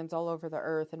pyramids all over the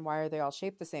earth and why are they all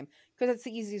shaped the same? Because it's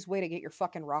the easiest way to get your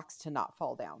fucking rocks to not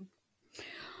fall down.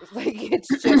 Like, it's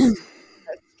just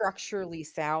structurally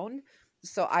sound.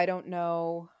 So I don't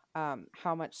know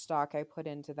how much stock I put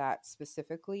into that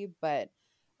specifically, but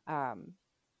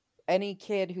any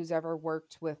kid who's ever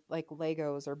worked with like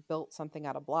Legos or built something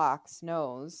out of blocks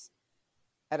knows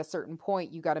at a certain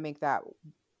point you got to make that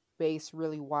base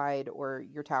really wide or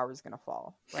your tower is going to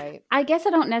fall, right? I guess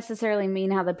I don't necessarily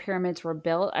mean how the pyramids were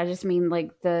built. I just mean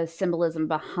like the symbolism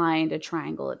behind a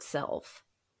triangle itself.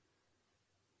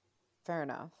 Fair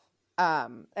enough.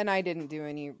 And I didn't do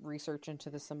any research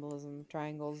into the symbolism of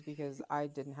triangles because I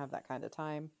didn't have that kind of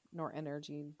time, nor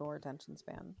energy, nor attention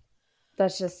span.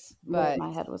 That's just where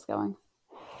my head was going.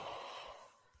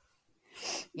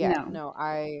 Yeah, no,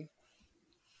 I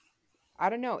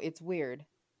don't know. It's weird.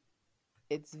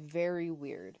 It's very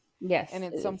weird. Yes, And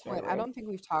at it some is very point, I weird. don't think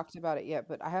we've talked about it yet,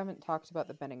 but I haven't talked about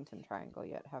the Bennington Triangle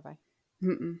yet, have I?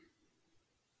 Mm-mm.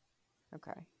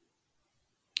 Okay.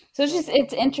 So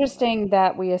it's interesting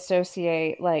that we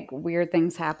associate like weird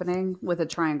things happening with a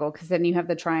triangle, because then you have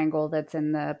the triangle that's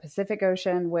in the Pacific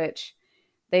Ocean, which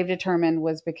they've determined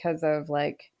was because of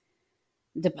like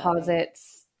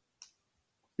deposits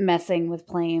messing with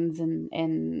planes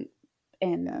and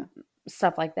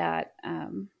stuff like that,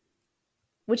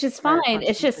 which is fine.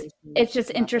 It's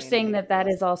just interesting that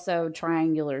is also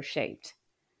triangular shaped.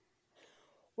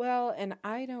 Well, and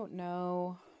I don't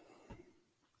know,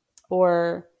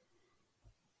 or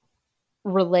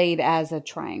relayed as a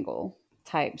triangle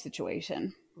type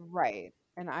situation. Right.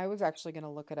 And I was actually going to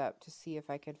look it up to see if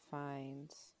I could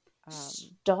find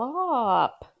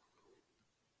Stop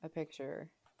a picture.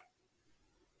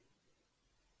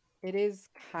 It is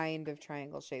kind of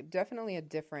triangle shaped. Definitely a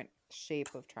different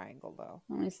shape of triangle, though.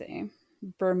 Let me see.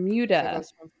 So Bermuda. it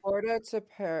goes from Florida to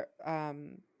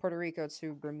Puerto Rico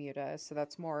to Bermuda. So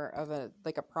that's more of a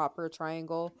proper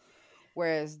triangle,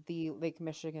 whereas the Lake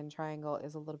Michigan triangle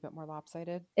is a little bit more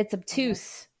lopsided. It's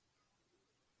obtuse.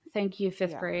 Thank you,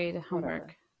 fifth grade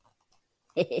homework.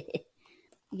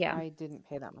 Yeah. I didn't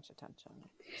pay that much attention.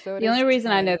 So the only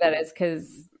reason I know that is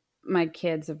because my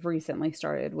kids have recently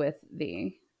started with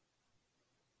the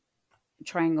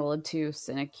triangle obtuse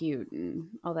and acute and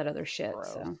all that other shit.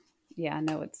 Gross. So yeah, I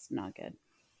know it's not good.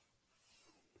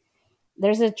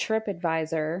 There's a trip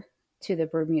advisor to the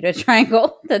Bermuda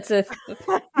Triangle. That's a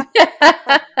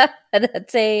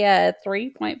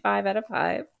 3.5 out of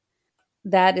 5.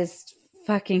 That is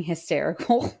fucking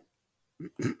hysterical.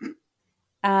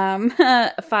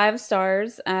 5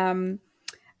 stars.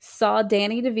 Saw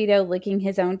Danny DeVito licking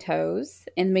his own toes.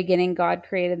 In the beginning, God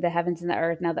created the heavens and the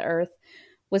earth. Now the earth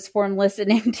was formless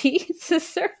and empty. It's the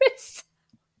surface.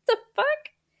 What the fuck?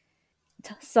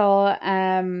 Saw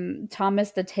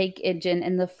Thomas the Tank Engine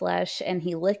in the flesh, and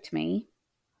he licked me.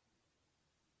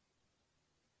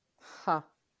 Huh.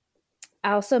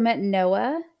 I also met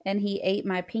Noah, and he ate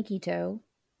my pinky toe.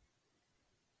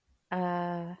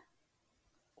 I'm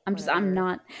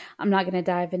not going to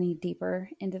dive any deeper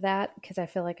into that because I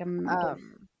feel like I'm.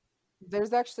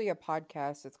 There's actually a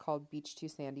podcast. It's called Beach Too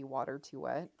Sandy, Water Too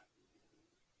Wet.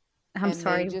 I'm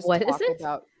sorry. What is it?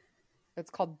 It's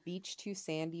called Beach Too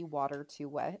Sandy, Water Too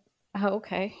Wet. Oh,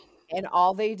 okay. And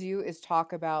all they do is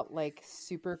talk about like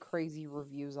super crazy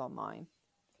reviews online.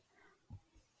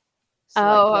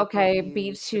 So, okay.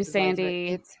 Beach Too Sandy.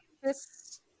 It's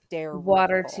hysterical.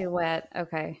 Water Too Wet.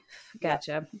 Okay.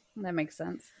 Gotcha. Yep. That makes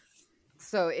sense.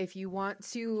 So if you want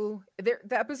to, the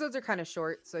episodes are kind of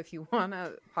short. So if you want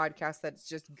a podcast that's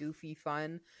just goofy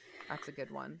fun, that's a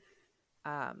good one.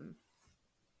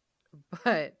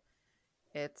 But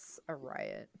it's a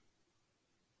riot.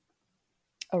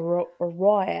 A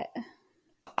riot.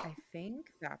 I think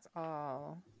that's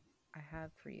all I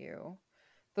have for you.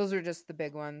 Those are just the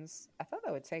big ones. I thought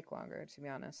that would take longer, to be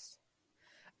honest.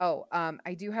 Oh,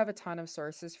 I do have a ton of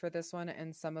sources for this one,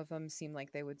 and some of them seem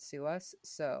like they would sue us.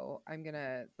 So I'm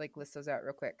gonna list those out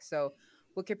real quick. So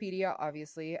Wikipedia,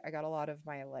 obviously, I got a lot of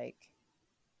my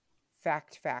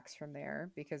facts from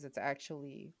there because it's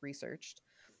actually researched.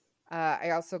 I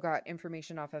also got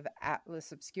information off of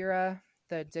Atlas Obscura,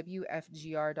 the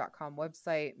WFGR.com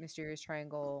website, Mysterious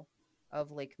Triangle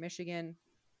of Lake Michigan.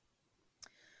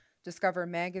 Discover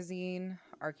Magazine,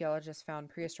 archaeologists found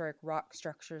prehistoric rock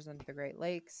structures under the Great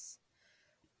Lakes.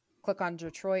 Click on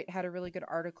Detroit had a really good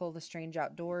article, The Strange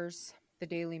Outdoors. The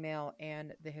Daily Mail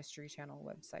and the History Channel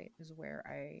website is where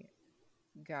I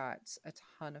got a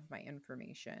ton of my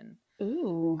information.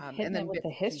 Ooh, and then with the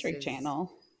History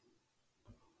Channel.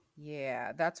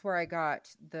 Yeah, that's where I got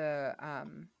the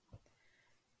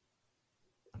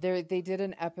they did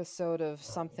an episode of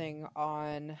something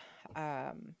on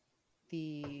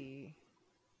the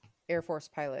Air Force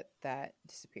pilot that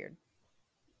disappeared.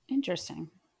 Interesting.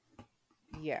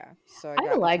 Yeah, so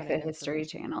I like the History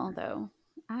Channel though.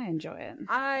 I enjoy it.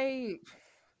 I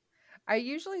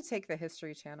usually take the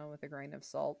History Channel with a grain of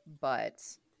salt, but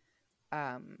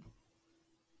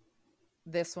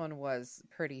this one was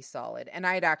pretty solid. And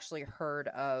I'd actually heard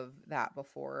of that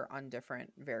before on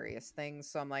different various things.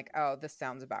 So I'm like, oh, this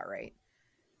sounds about right.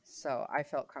 So I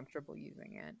felt comfortable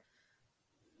using it.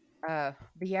 But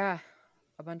yeah,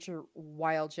 a bunch of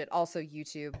wild shit. Also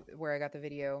YouTube, where I got the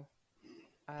video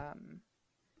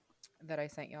that I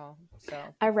sent y'all. So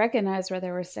I recognize where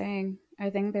they were staying. I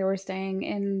think they were staying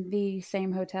in the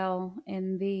same hotel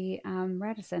in the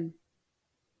Radisson.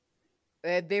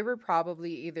 They were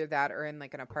probably either that or in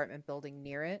an apartment building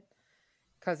near it,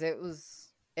 because it was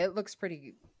It looks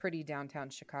pretty downtown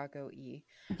Chicago-y.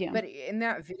 Yeah. But in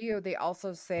that video, they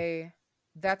also say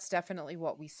that's definitely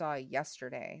what we saw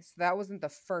yesterday. So that wasn't the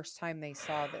first time they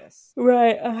saw this.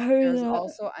 Right. I heard There's that.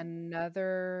 also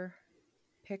another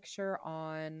picture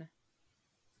on,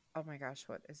 oh my gosh,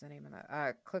 what is the name of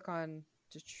that? Click on,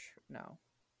 no.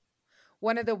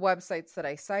 One of the websites that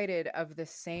I cited of the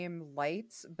same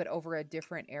lights, but over a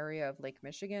different area of Lake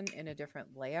Michigan in a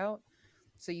different layout.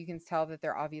 So you can tell that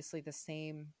they're obviously the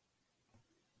same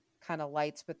kind of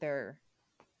lights, but they're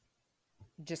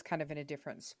just kind of in a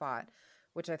different spot,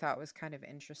 which I thought was kind of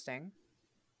interesting.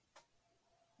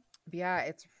 But yeah,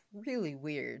 it's really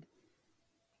weird.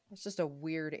 It's just a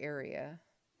weird area.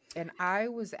 And I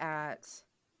was at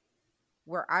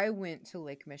where I went to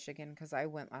Lake Michigan because I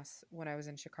went when I was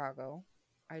in Chicago.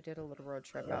 I did a little road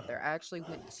trip out there. I actually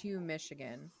went to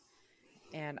Michigan.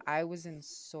 And I was in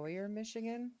Sawyer,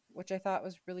 Michigan, which I thought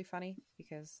was really funny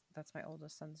because that's my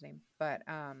oldest son's name. But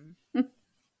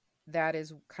that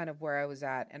is kind of where I was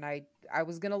at. And I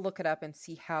was going to look it up and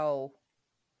see how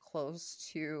close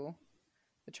to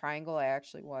the triangle I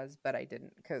actually was, but I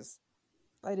didn't because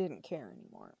I didn't care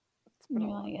anymore.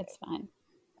 It's fine.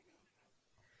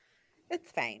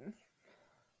 It's fine.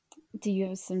 Do you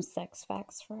have some sex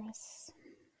facts for us?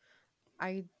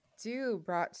 I do,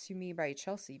 brought to me by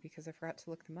Chelsea because I forgot to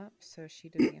look them up, so she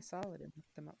did me a solid and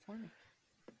looked them up for me.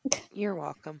 You're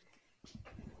welcome.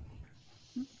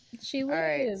 She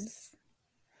lives.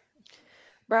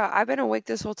 Right. Bro, I've been awake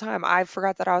this whole time. I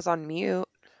forgot that I was on mute.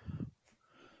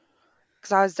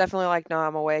 Because I was definitely like, no,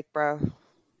 I'm awake, bro.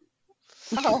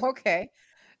 Oh, okay.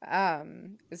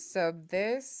 So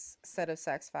this set of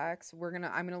sex facts,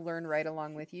 I'm gonna learn right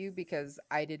along with you because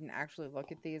I didn't actually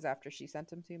look at these after she sent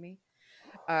them to me.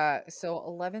 So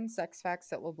 11 sex facts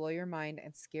that will blow your mind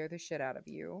and scare the shit out of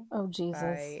you. Oh, Jesus.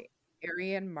 By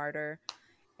Arian Martyr.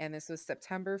 And this was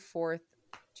September 4th,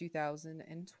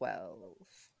 2012.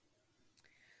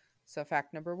 So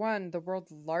fact number 1, the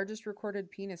world's largest recorded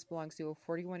penis belongs to a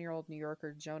 41-year-old New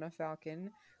Yorker, Jonah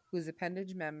Falcon, whose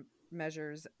appendage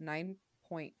measures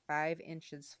 9.5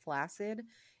 inches flaccid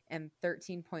and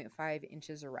 13.5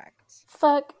 inches erect.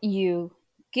 Fuck you.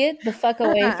 Get the fuck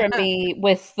away from me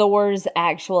with Thor's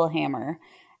actual hammer.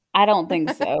 I don't think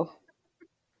so.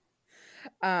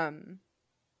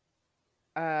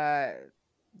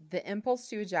 The impulse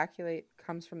to ejaculate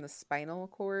comes from the spinal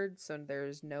cord, so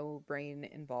there's no brain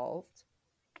involved.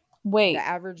 Wait. The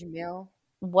average male.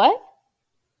 What?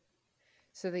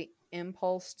 So the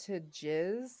impulse to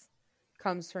jizz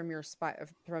comes from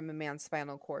from a man's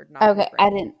spinal cord. Not okay, I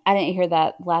didn't hear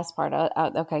that last part.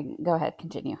 Okay, go ahead,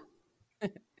 continue.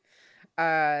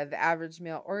 The average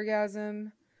male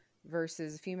orgasm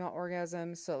versus female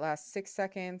orgasm. So it lasts 6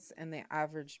 seconds, and the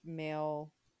average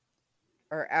male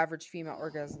or average female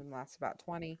orgasm lasts about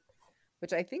 20,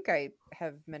 which I think I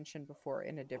have mentioned before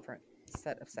in a different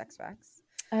set of sex facts.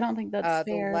 I don't think that's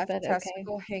fair. The left but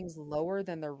testicle okay. hangs lower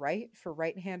than the right for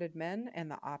right-handed men, and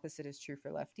the opposite is true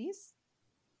for lefties.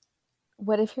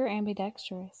 What if you're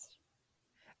ambidextrous?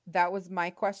 That was my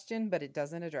question, but it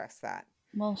doesn't address that.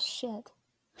 Well, shit.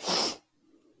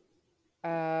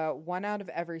 1 out of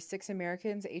every 6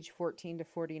 Americans aged 14 to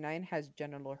 49 has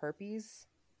genital herpes.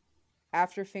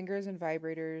 After fingers and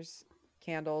vibrators,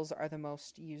 candles are the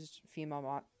most used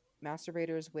female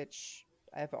masturbators, which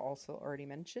I've also already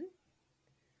mentioned.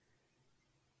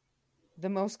 The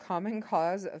most common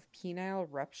cause of penile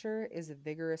rupture is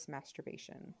vigorous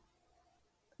masturbation.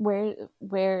 Where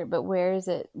is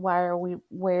it?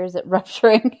 Where is it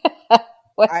rupturing?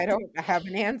 I don't have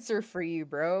an answer for you,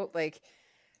 bro. Like,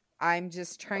 I'm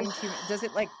just trying to, does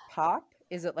it like pop?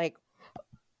 Is it like,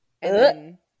 and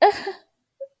then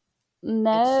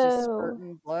no, it's just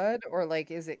spurting blood, or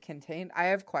like, is it contained? I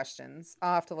have questions.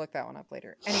 I'll have to look that one up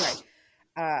later. Anyway,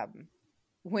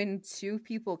 when two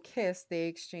people kiss, they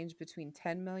exchange between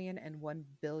 10 million and 1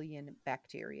 billion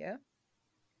bacteria.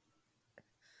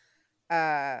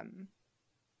 The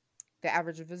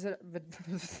average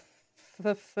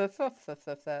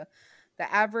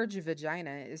the average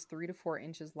vagina is 3 to 4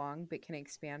 inches long, but can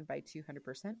expand by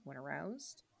 200% when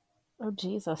aroused. Oh,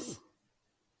 Jesus.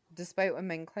 Despite what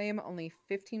men claim, only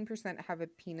 15% have a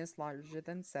penis larger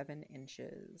than 7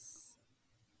 inches.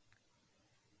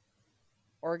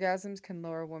 Orgasms can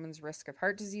lower a woman's risk of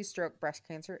heart disease, stroke, breast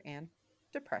cancer, and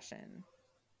depression.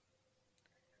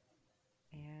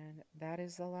 And that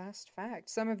is the last fact.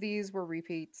 Some of these were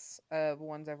repeats of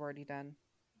ones I've already done,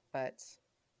 but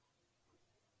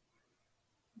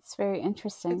it's very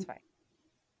interesting. It's fine.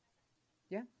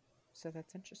 Yeah, so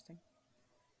that's interesting.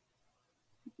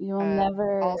 You'll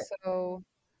never also.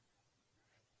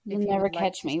 You'll never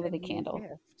catch me with a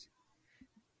candle.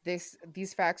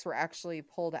 These facts were actually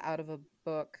pulled out of a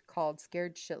book called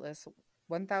Scared Shitless: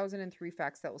 1003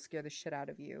 Facts That Will Scare the Shit Out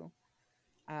of You,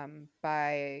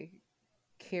 by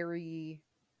Carrie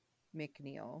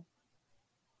McNeil.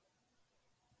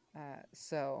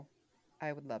 So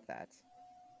I would love that.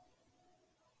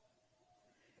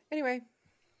 Anyway.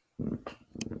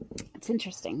 It's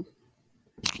interesting.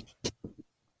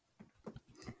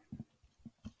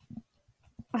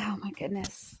 Oh my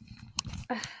goodness.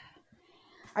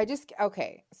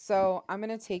 Okay, so I'm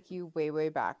going to take you way, way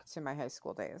back to my high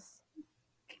school days.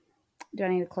 Do I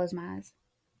need to close my eyes?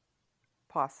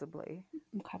 Possibly.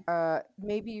 Okay.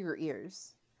 Maybe your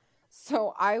ears.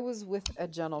 So I was with a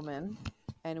gentleman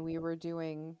and we were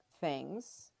doing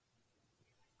things.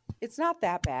 It's not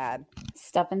that bad.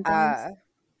 Stuffing things?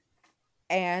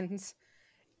 And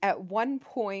at one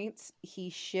point he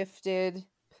shifted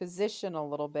position a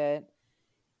little bit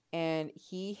and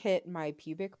he hit my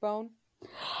pubic bone.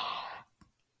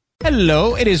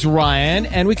 Hello, it is Ryan,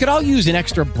 and we could all use an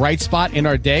extra bright spot in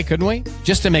our day, couldn't we?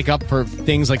 Just to make up for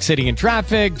things like sitting in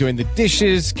traffic, doing the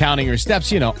dishes, counting your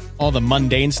steps, all the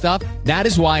mundane stuff. That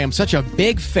is why I'm such a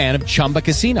big fan of Chumba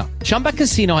Casino. Chumba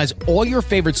Casino has all your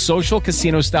favorite social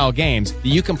casino-style games that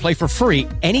you can play for free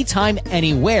anytime,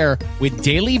 anywhere with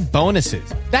daily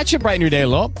bonuses. That should brighten your day a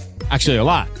little. Actually, a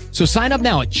lot. So sign up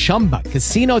now at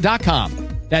ChumbaCasino.com.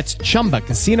 That's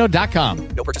ChumbaCasino.com.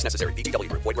 No purchase necessary. VGW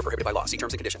Group. Void where prohibited by law. See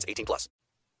terms and conditions. 18+.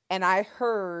 And I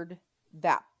heard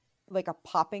that, like a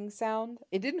popping sound.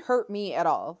 It didn't hurt me at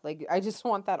all. Like, I just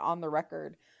want that on the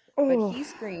record. But he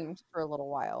screamed for a little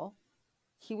while.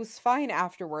 He was fine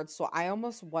afterwards. So I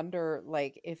almost wonder,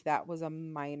 like, if that was a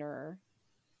minor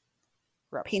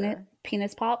rupture.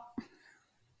 Penis pop?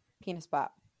 Penis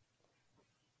pop.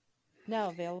 Now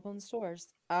available in stores.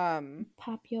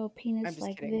 Pop your penis I'm just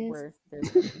like kidding. this.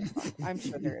 I'm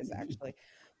sure there is actually,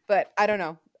 but I don't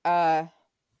know.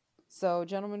 So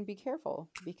gentlemen, be careful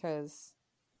because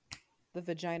the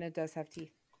vagina does have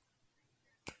teeth.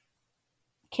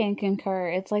 Can concur.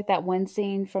 It's like that one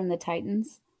scene from the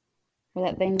Titans where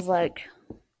that thing's like.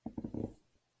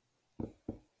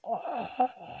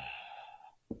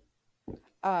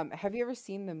 Have you ever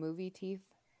seen the movie Teeth?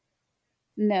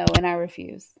 No, and I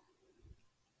refuse.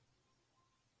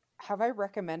 Have I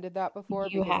recommended that before?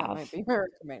 You because have. That might be my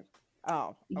recommend.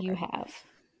 Oh, okay. You have.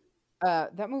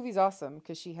 That movie's awesome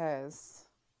because she has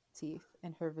teeth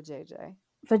in her vajayjay.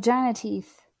 Vagina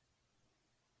teeth.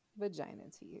 Vagina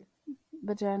teeth.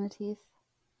 Vagina teeth.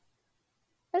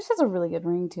 It just has a really good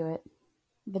ring to it.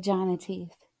 Vagina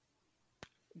teeth.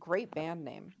 Great band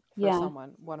name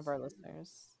for one of our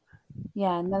listeners.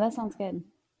 Yeah, no, that sounds good.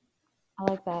 I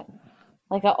like that.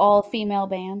 Like an all-female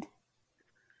band.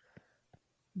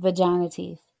 Vagina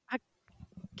teeth. I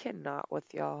cannot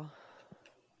with y'all.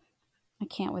 I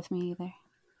can't with me either.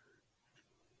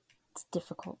 It's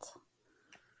difficult.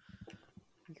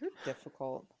 You're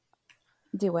difficult.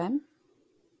 Do what?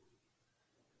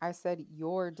 I said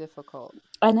you're difficult.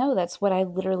 I know, that's what I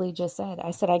literally just said.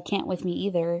 I said I can't with me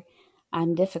either.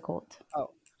 I'm difficult.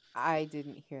 Oh, I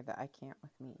didn't hear that. I can't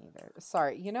with me either.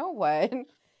 Sorry. You know what?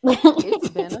 It's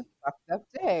been a fucked up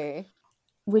day.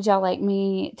 Would y'all like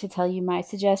me to tell you my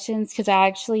suggestions? Because I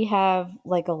actually have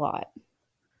like a lot.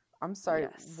 I'm sorry.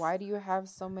 Yes. Why do you have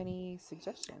so many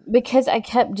suggestions? Because I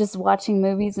kept just watching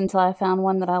movies until I found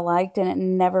one that I liked, and it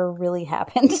never really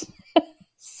happened.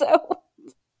 So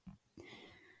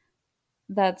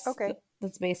that's okay.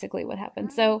 That's basically what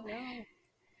happened. So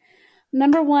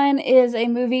number one is a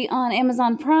movie on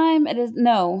Amazon Prime.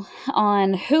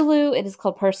 On Hulu. It is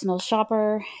called Personal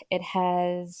Shopper. It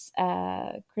has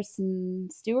Kristen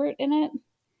Stewart in it.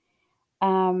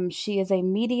 She is a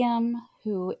medium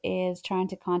who is trying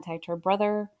to contact her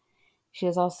brother. She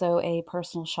is also a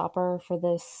personal shopper for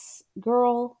this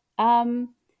girl.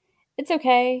 It's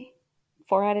okay.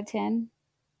 4 out of 10.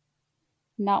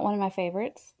 Not one of my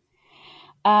favorites.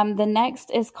 The next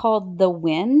is called The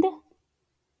Wind.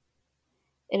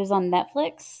 It is on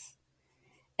Netflix.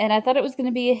 And I thought it was going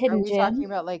to be a hidden gem. Are we talking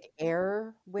about like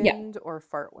air wind or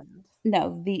fart wind?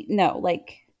 No,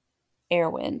 like air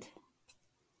wind.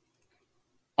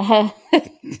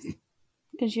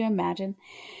 Could you imagine?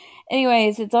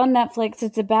 Anyways, it's on Netflix.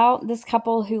 It's about this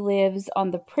couple who lives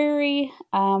on the prairie,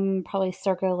 probably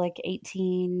circa like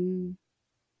 18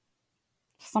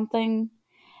 something.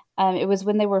 It was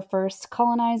when they were first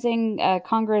colonizing.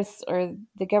 Congress or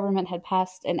the government had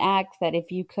passed an act that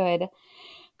if you could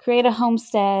create a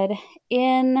homestead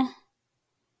in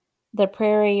the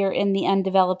prairie or in the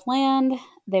undeveloped land,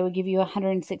 they would give you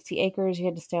 160 acres. You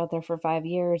had to stay out there for 5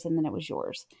 years, and then it was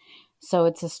yours. So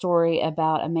it's a story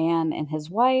about a man and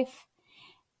his wife,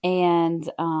 and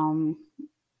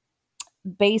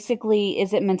basically,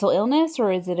 is it mental illness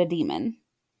or is it a demon?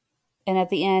 And at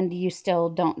the end, you still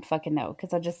don't fucking know.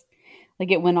 Because I just,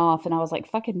 like, it went off and I was like,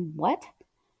 fucking what?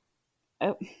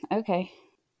 Oh, okay.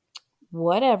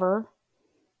 Whatever.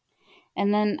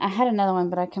 And then I had another one,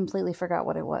 but I completely forgot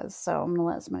what it was. So I'm going to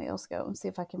let somebody else go and see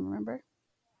if I can remember.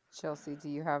 Chelsea, do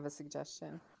you have a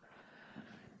suggestion?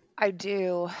 I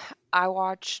do. I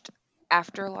watched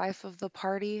Afterlife of the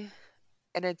Party,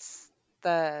 and it's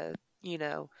the,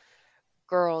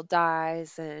 girl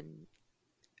dies and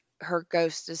her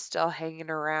ghost is still hanging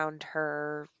around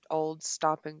her old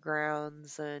stomping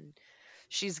grounds, and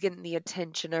she's getting the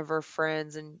attention of her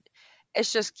friends, and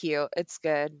it's just cute. It's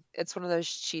good. It's one of those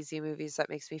cheesy movies that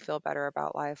makes me feel better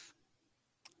about life.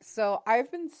 So I've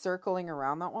been circling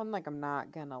around that one, like, I'm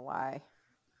not gonna lie.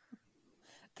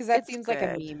 Because that seems like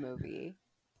a me movie.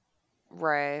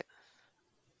 Right.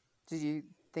 Did you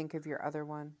think of your other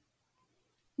one?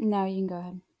 No, you can go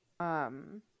ahead.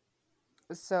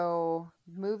 So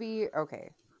movie,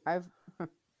 okay.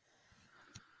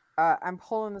 I'm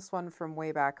pulling this one from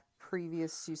way back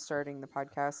previous to starting the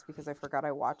podcast because I forgot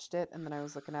I watched it, and then I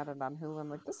was looking at it on Hulu. I'm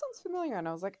like, this sounds familiar, and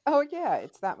I was like, oh yeah,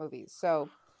 it's that movie. So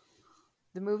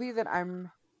the movie that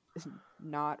I'm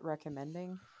not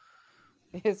recommending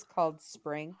is called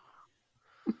Spring.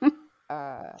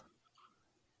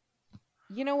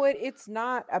 You know what? It's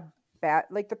not a bad,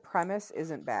 like, the premise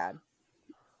isn't bad.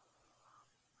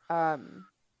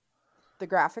 The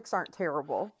graphics aren't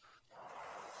terrible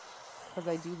because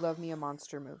I do love me a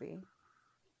monster movie.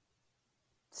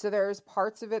 So there's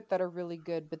parts of it that are really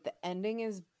good, but the ending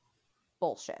is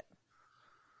bullshit.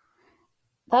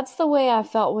 That's the way I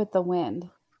felt with The Wind.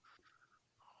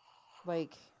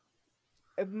 Like,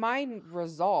 mine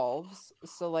resolves,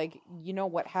 so, like, you know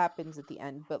what happens at the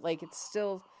end, but, like, it's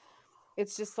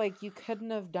just like you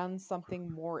couldn't have done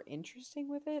something more interesting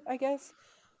with it, I guess.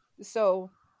 So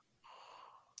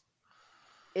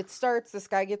it starts, this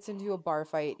guy gets into a bar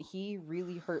fight. He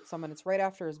really hurt someone. It's right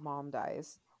after his mom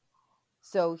dies.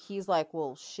 So he's like,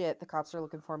 well, shit, the cops are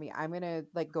looking for me. I'm going to,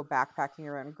 like, go backpacking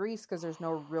around Greece because there's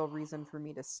no real reason for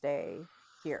me to stay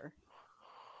here.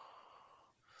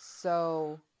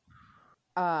 So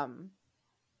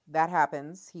that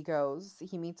happens. He goes,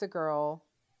 he meets a girl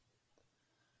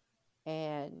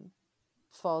and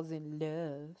falls in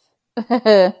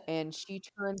love. And she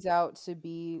turns out to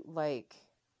be, like,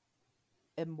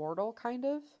 immortal, kind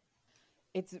of.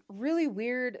 It's really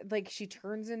weird. Like, she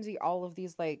turns into all of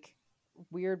these, like,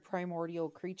 weird primordial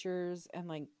creatures and,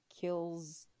 like,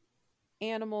 kills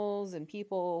animals and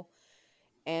people.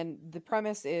 And the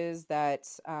premise is that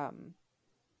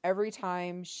every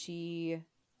time she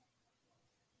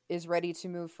is ready to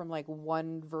move from, like,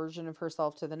 one version of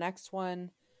herself to the next one,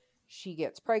 she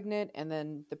gets pregnant, and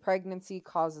then the pregnancy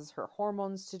causes her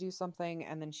hormones to do something,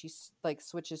 and then she, like,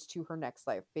 switches to her next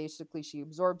life. Basically, she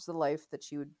absorbs the life that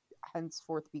she would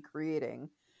henceforth be creating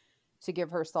to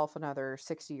give herself another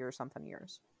 60 or something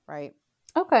years, right?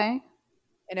 Okay.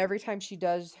 And every time she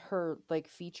does, her, like,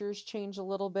 features change a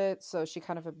little bit, so she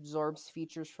kind of absorbs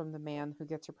features from the man who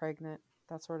gets her pregnant,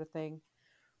 that sort of thing.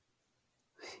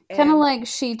 Kind of like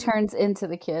she turns into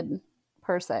the kid,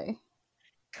 per se.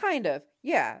 Kind of,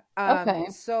 yeah. Okay.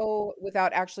 So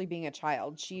without actually being a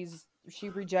child, she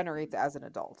regenerates as an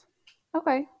adult.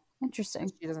 Okay, interesting.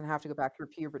 She doesn't have to go back through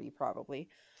puberty, probably.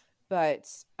 But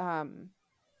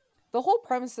the whole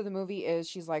premise of the movie is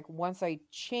she's like, once I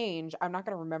change, I'm not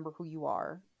going to remember who you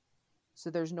are. So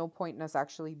there's no point in us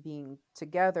actually being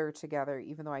together,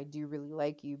 even though I do really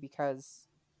like you, because,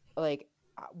 like,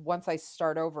 once I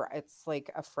start over, it's like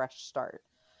a fresh start.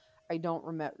 I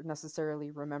don't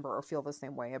necessarily remember or feel the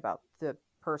same way about the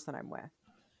person I'm with.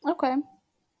 Okay.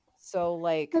 So,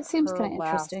 like, that seems kind of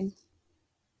interesting.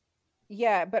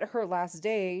 Yeah, but her last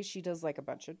day, she does, like, a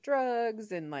bunch of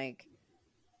drugs, and, like,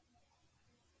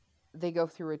 they go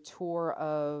through a tour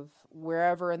of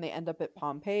wherever, and they end up at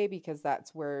Pompeii because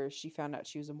that's where she found out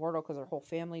she was immortal because her whole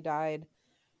family died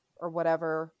or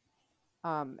whatever.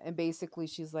 And basically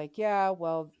she's like, yeah,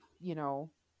 well, you know,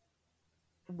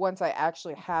 once I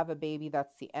actually have a baby,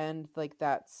 that's the end. Like,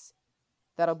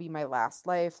 that'll be my last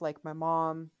life. Like, my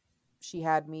mom, she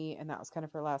had me, and that was kind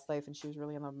of her last life, and she was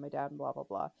really in love with my dad, and blah blah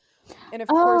blah. And of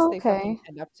course they fucking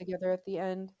end up together at the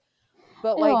end.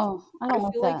 But, like,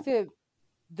 I feel like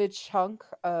the chunk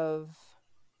of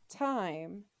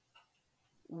time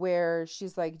where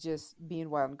she's, like, just being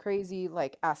wild and crazy,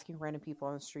 like asking random people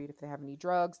on the street if they have any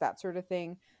drugs, that sort of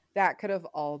thing, that could have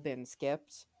all been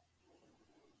skipped.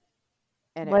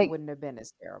 And it wouldn't have been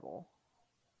as terrible.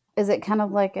 Is it kind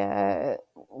of like they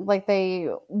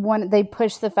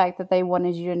push the fact that they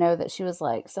wanted you to know that she was,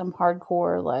 like, some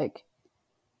hardcore, like,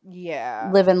 Yeah.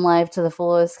 living life to the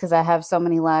fullest because I have so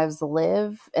many lives to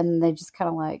live, and they just kind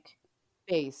of like,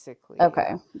 Basically.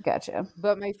 okay, gotcha.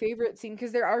 But my favorite scene,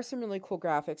 because there are some really cool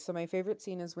graphics, so my favorite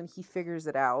scene is when he figures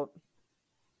it out.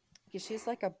 Because she's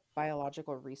like a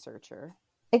biological researcher.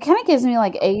 It kind of gives me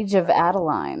like Age of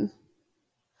Adeline,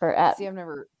 or See, I've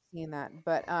never seen that,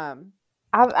 but I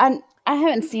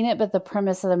haven't seen it, but the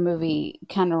premise of the movie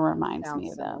kind of reminds me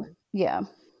of that. Yeah.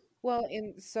 Well,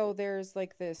 and so there's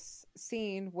like this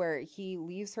scene where he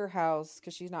leaves her house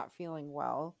because she's not feeling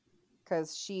well,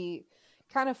 because she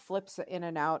kind of flips in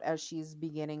and out as she's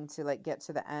beginning to like get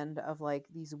to the end of like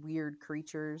these weird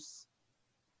creatures.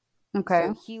 Okay.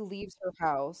 So he leaves her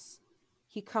house.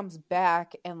 He comes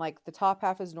back and like the top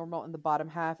half is normal and the bottom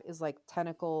half is like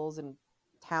tentacles and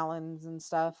talons and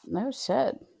stuff. No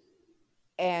shit.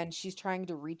 And she's trying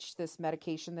to reach this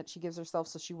medication that she gives herself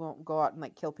so she won't go out and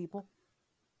like kill people.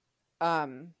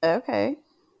 Okay.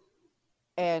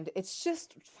 And it's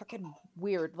just fucking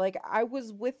weird. Like, I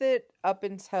was with it up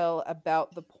until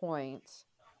about the point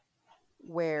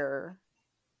where,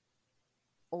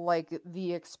 like,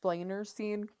 the explainer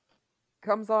scene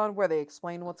comes on where they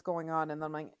explain what's going on, and then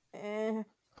I'm like,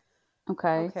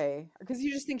 okay. Because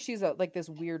you just think she's like this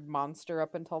weird monster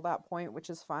up until that point,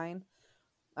 which is fine.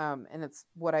 And it's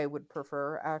what I would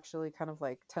prefer, actually, kind of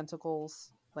like tentacles.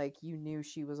 Like, you knew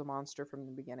she was a monster from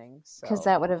the beginning. Because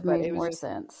that would have made more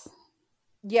sense.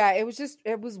 Yeah, it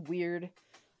was weird.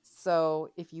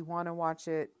 So if you want to watch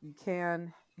it, you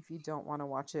can. If you don't want to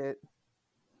watch it,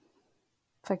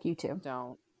 fuck you too.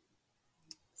 Don't.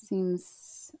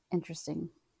 Seems interesting.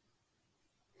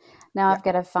 Now I've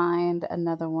got to find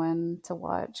another one to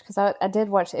watch, because I did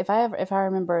watch. If I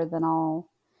remember, then I'll.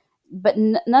 But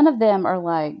none of them are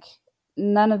like,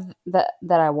 none of that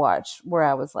I watched where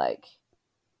I was like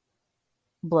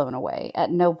blown away. At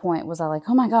no point was I like,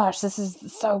 oh my gosh, this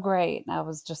is so great. And I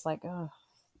was just like, oh,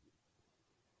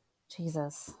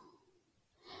 Jesus.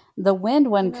 The Wind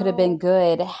one could have been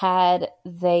good had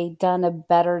they done a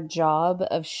better job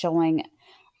of showing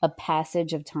a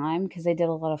passage of time, because they did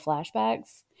a lot of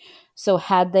flashbacks. So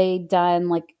had they done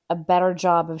like a better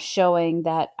job of showing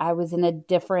that I was in a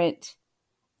different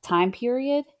time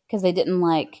period, because they didn't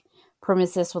like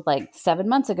premise this with like 7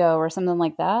 months ago or something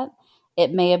like that,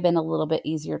 it may have been a little bit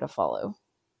easier to follow.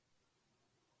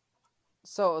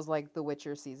 So it was like The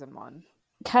Witcher season 1.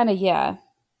 Kind of, yeah.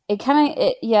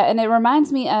 Yeah, and it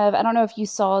reminds me of, I don't know if you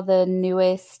saw the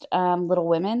newest Little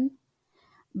Women,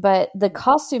 but the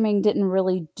costuming didn't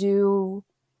really do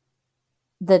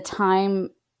the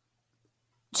time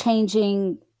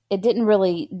changing. It didn't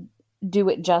really do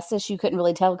it justice. You couldn't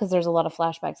really tell because there's a lot of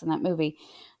flashbacks in that movie.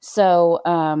 So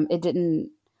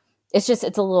it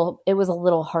was a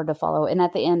little hard to follow. And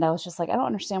at the end, I was just like, I don't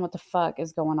understand what the fuck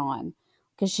is going on.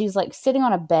 Because she's like sitting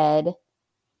on a bed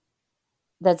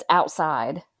that's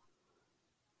outside.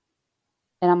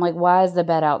 And I'm like, why is the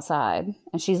bed outside?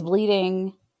 And she's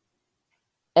bleeding.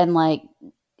 And like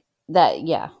that,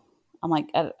 yeah. I'm like,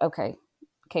 okay,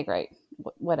 great.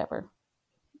 Whatever.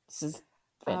 This is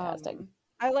fantastic.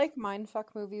 I like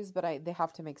mindfuck movies, but they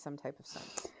have to make some type of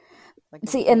sense. Like,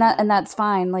 see, and that's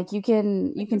fine. Like you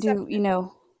can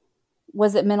do,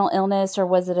 was it mental illness or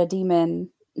was it a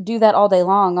demon? Do that all day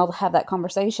long. I'll have that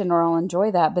conversation or I'll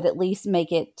enjoy that, but at least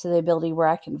make it to the ability where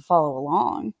I can follow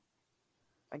along.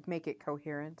 Like make it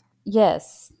coherent.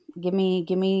 Yes. Give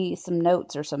me some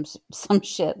notes or some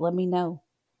shit. Let me know.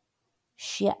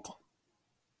 Shit.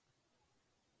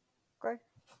 Okay.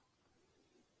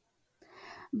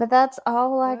 But that's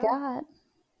all I got.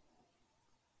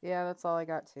 Yeah, that's all I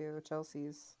got too.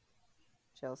 Chelsea's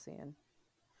Chelsean.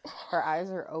 Her eyes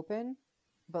are open,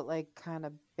 but like kind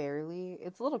of barely.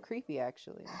 It's a little creepy,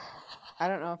 actually. I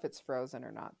don't know if it's frozen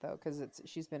or not though, because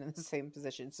she's been in the same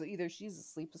position. So either she's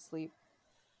asleep,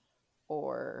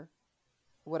 or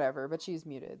whatever. But she's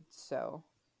muted, so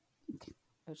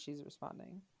if she's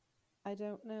responding, I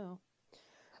don't know.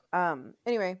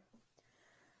 Anyway,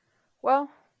 well.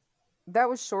 That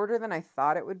was shorter than I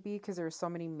thought it would be because there were so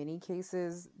many mini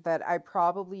cases that I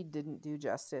probably didn't do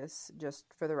justice, just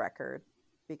for the record,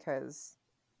 because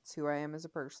it's who I am as a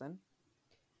person.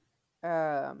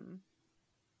 But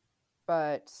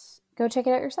go check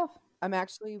it out yourself. I'm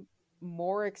actually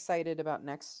more excited about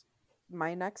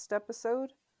my next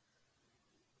episode.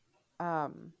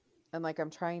 And like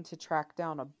I'm trying to track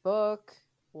down a book,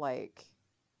 like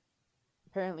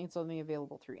apparently it's only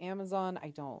available through Amazon. I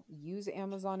don't use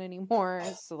Amazon anymore.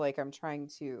 So like I'm trying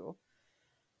to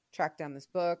track down this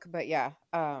book. But yeah,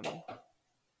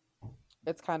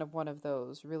 it's kind of one of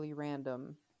those really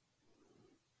random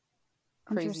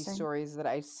crazy stories that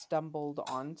I stumbled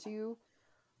onto.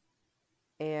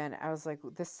 And I was like,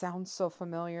 this sounds so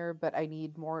familiar, but I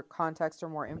need more context or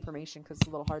more information because it's a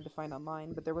little hard to find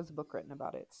online. But there was a book written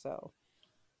about it, so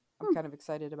I'm kind of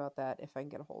excited about that if I can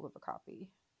get a hold of a copy.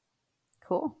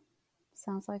 Cool.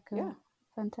 Sounds like a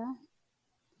fun time.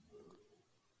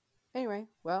 Anyway,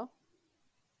 well,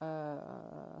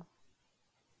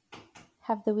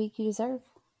 have the week you deserve.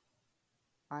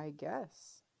 I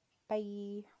guess.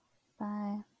 Bye.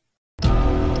 Bye.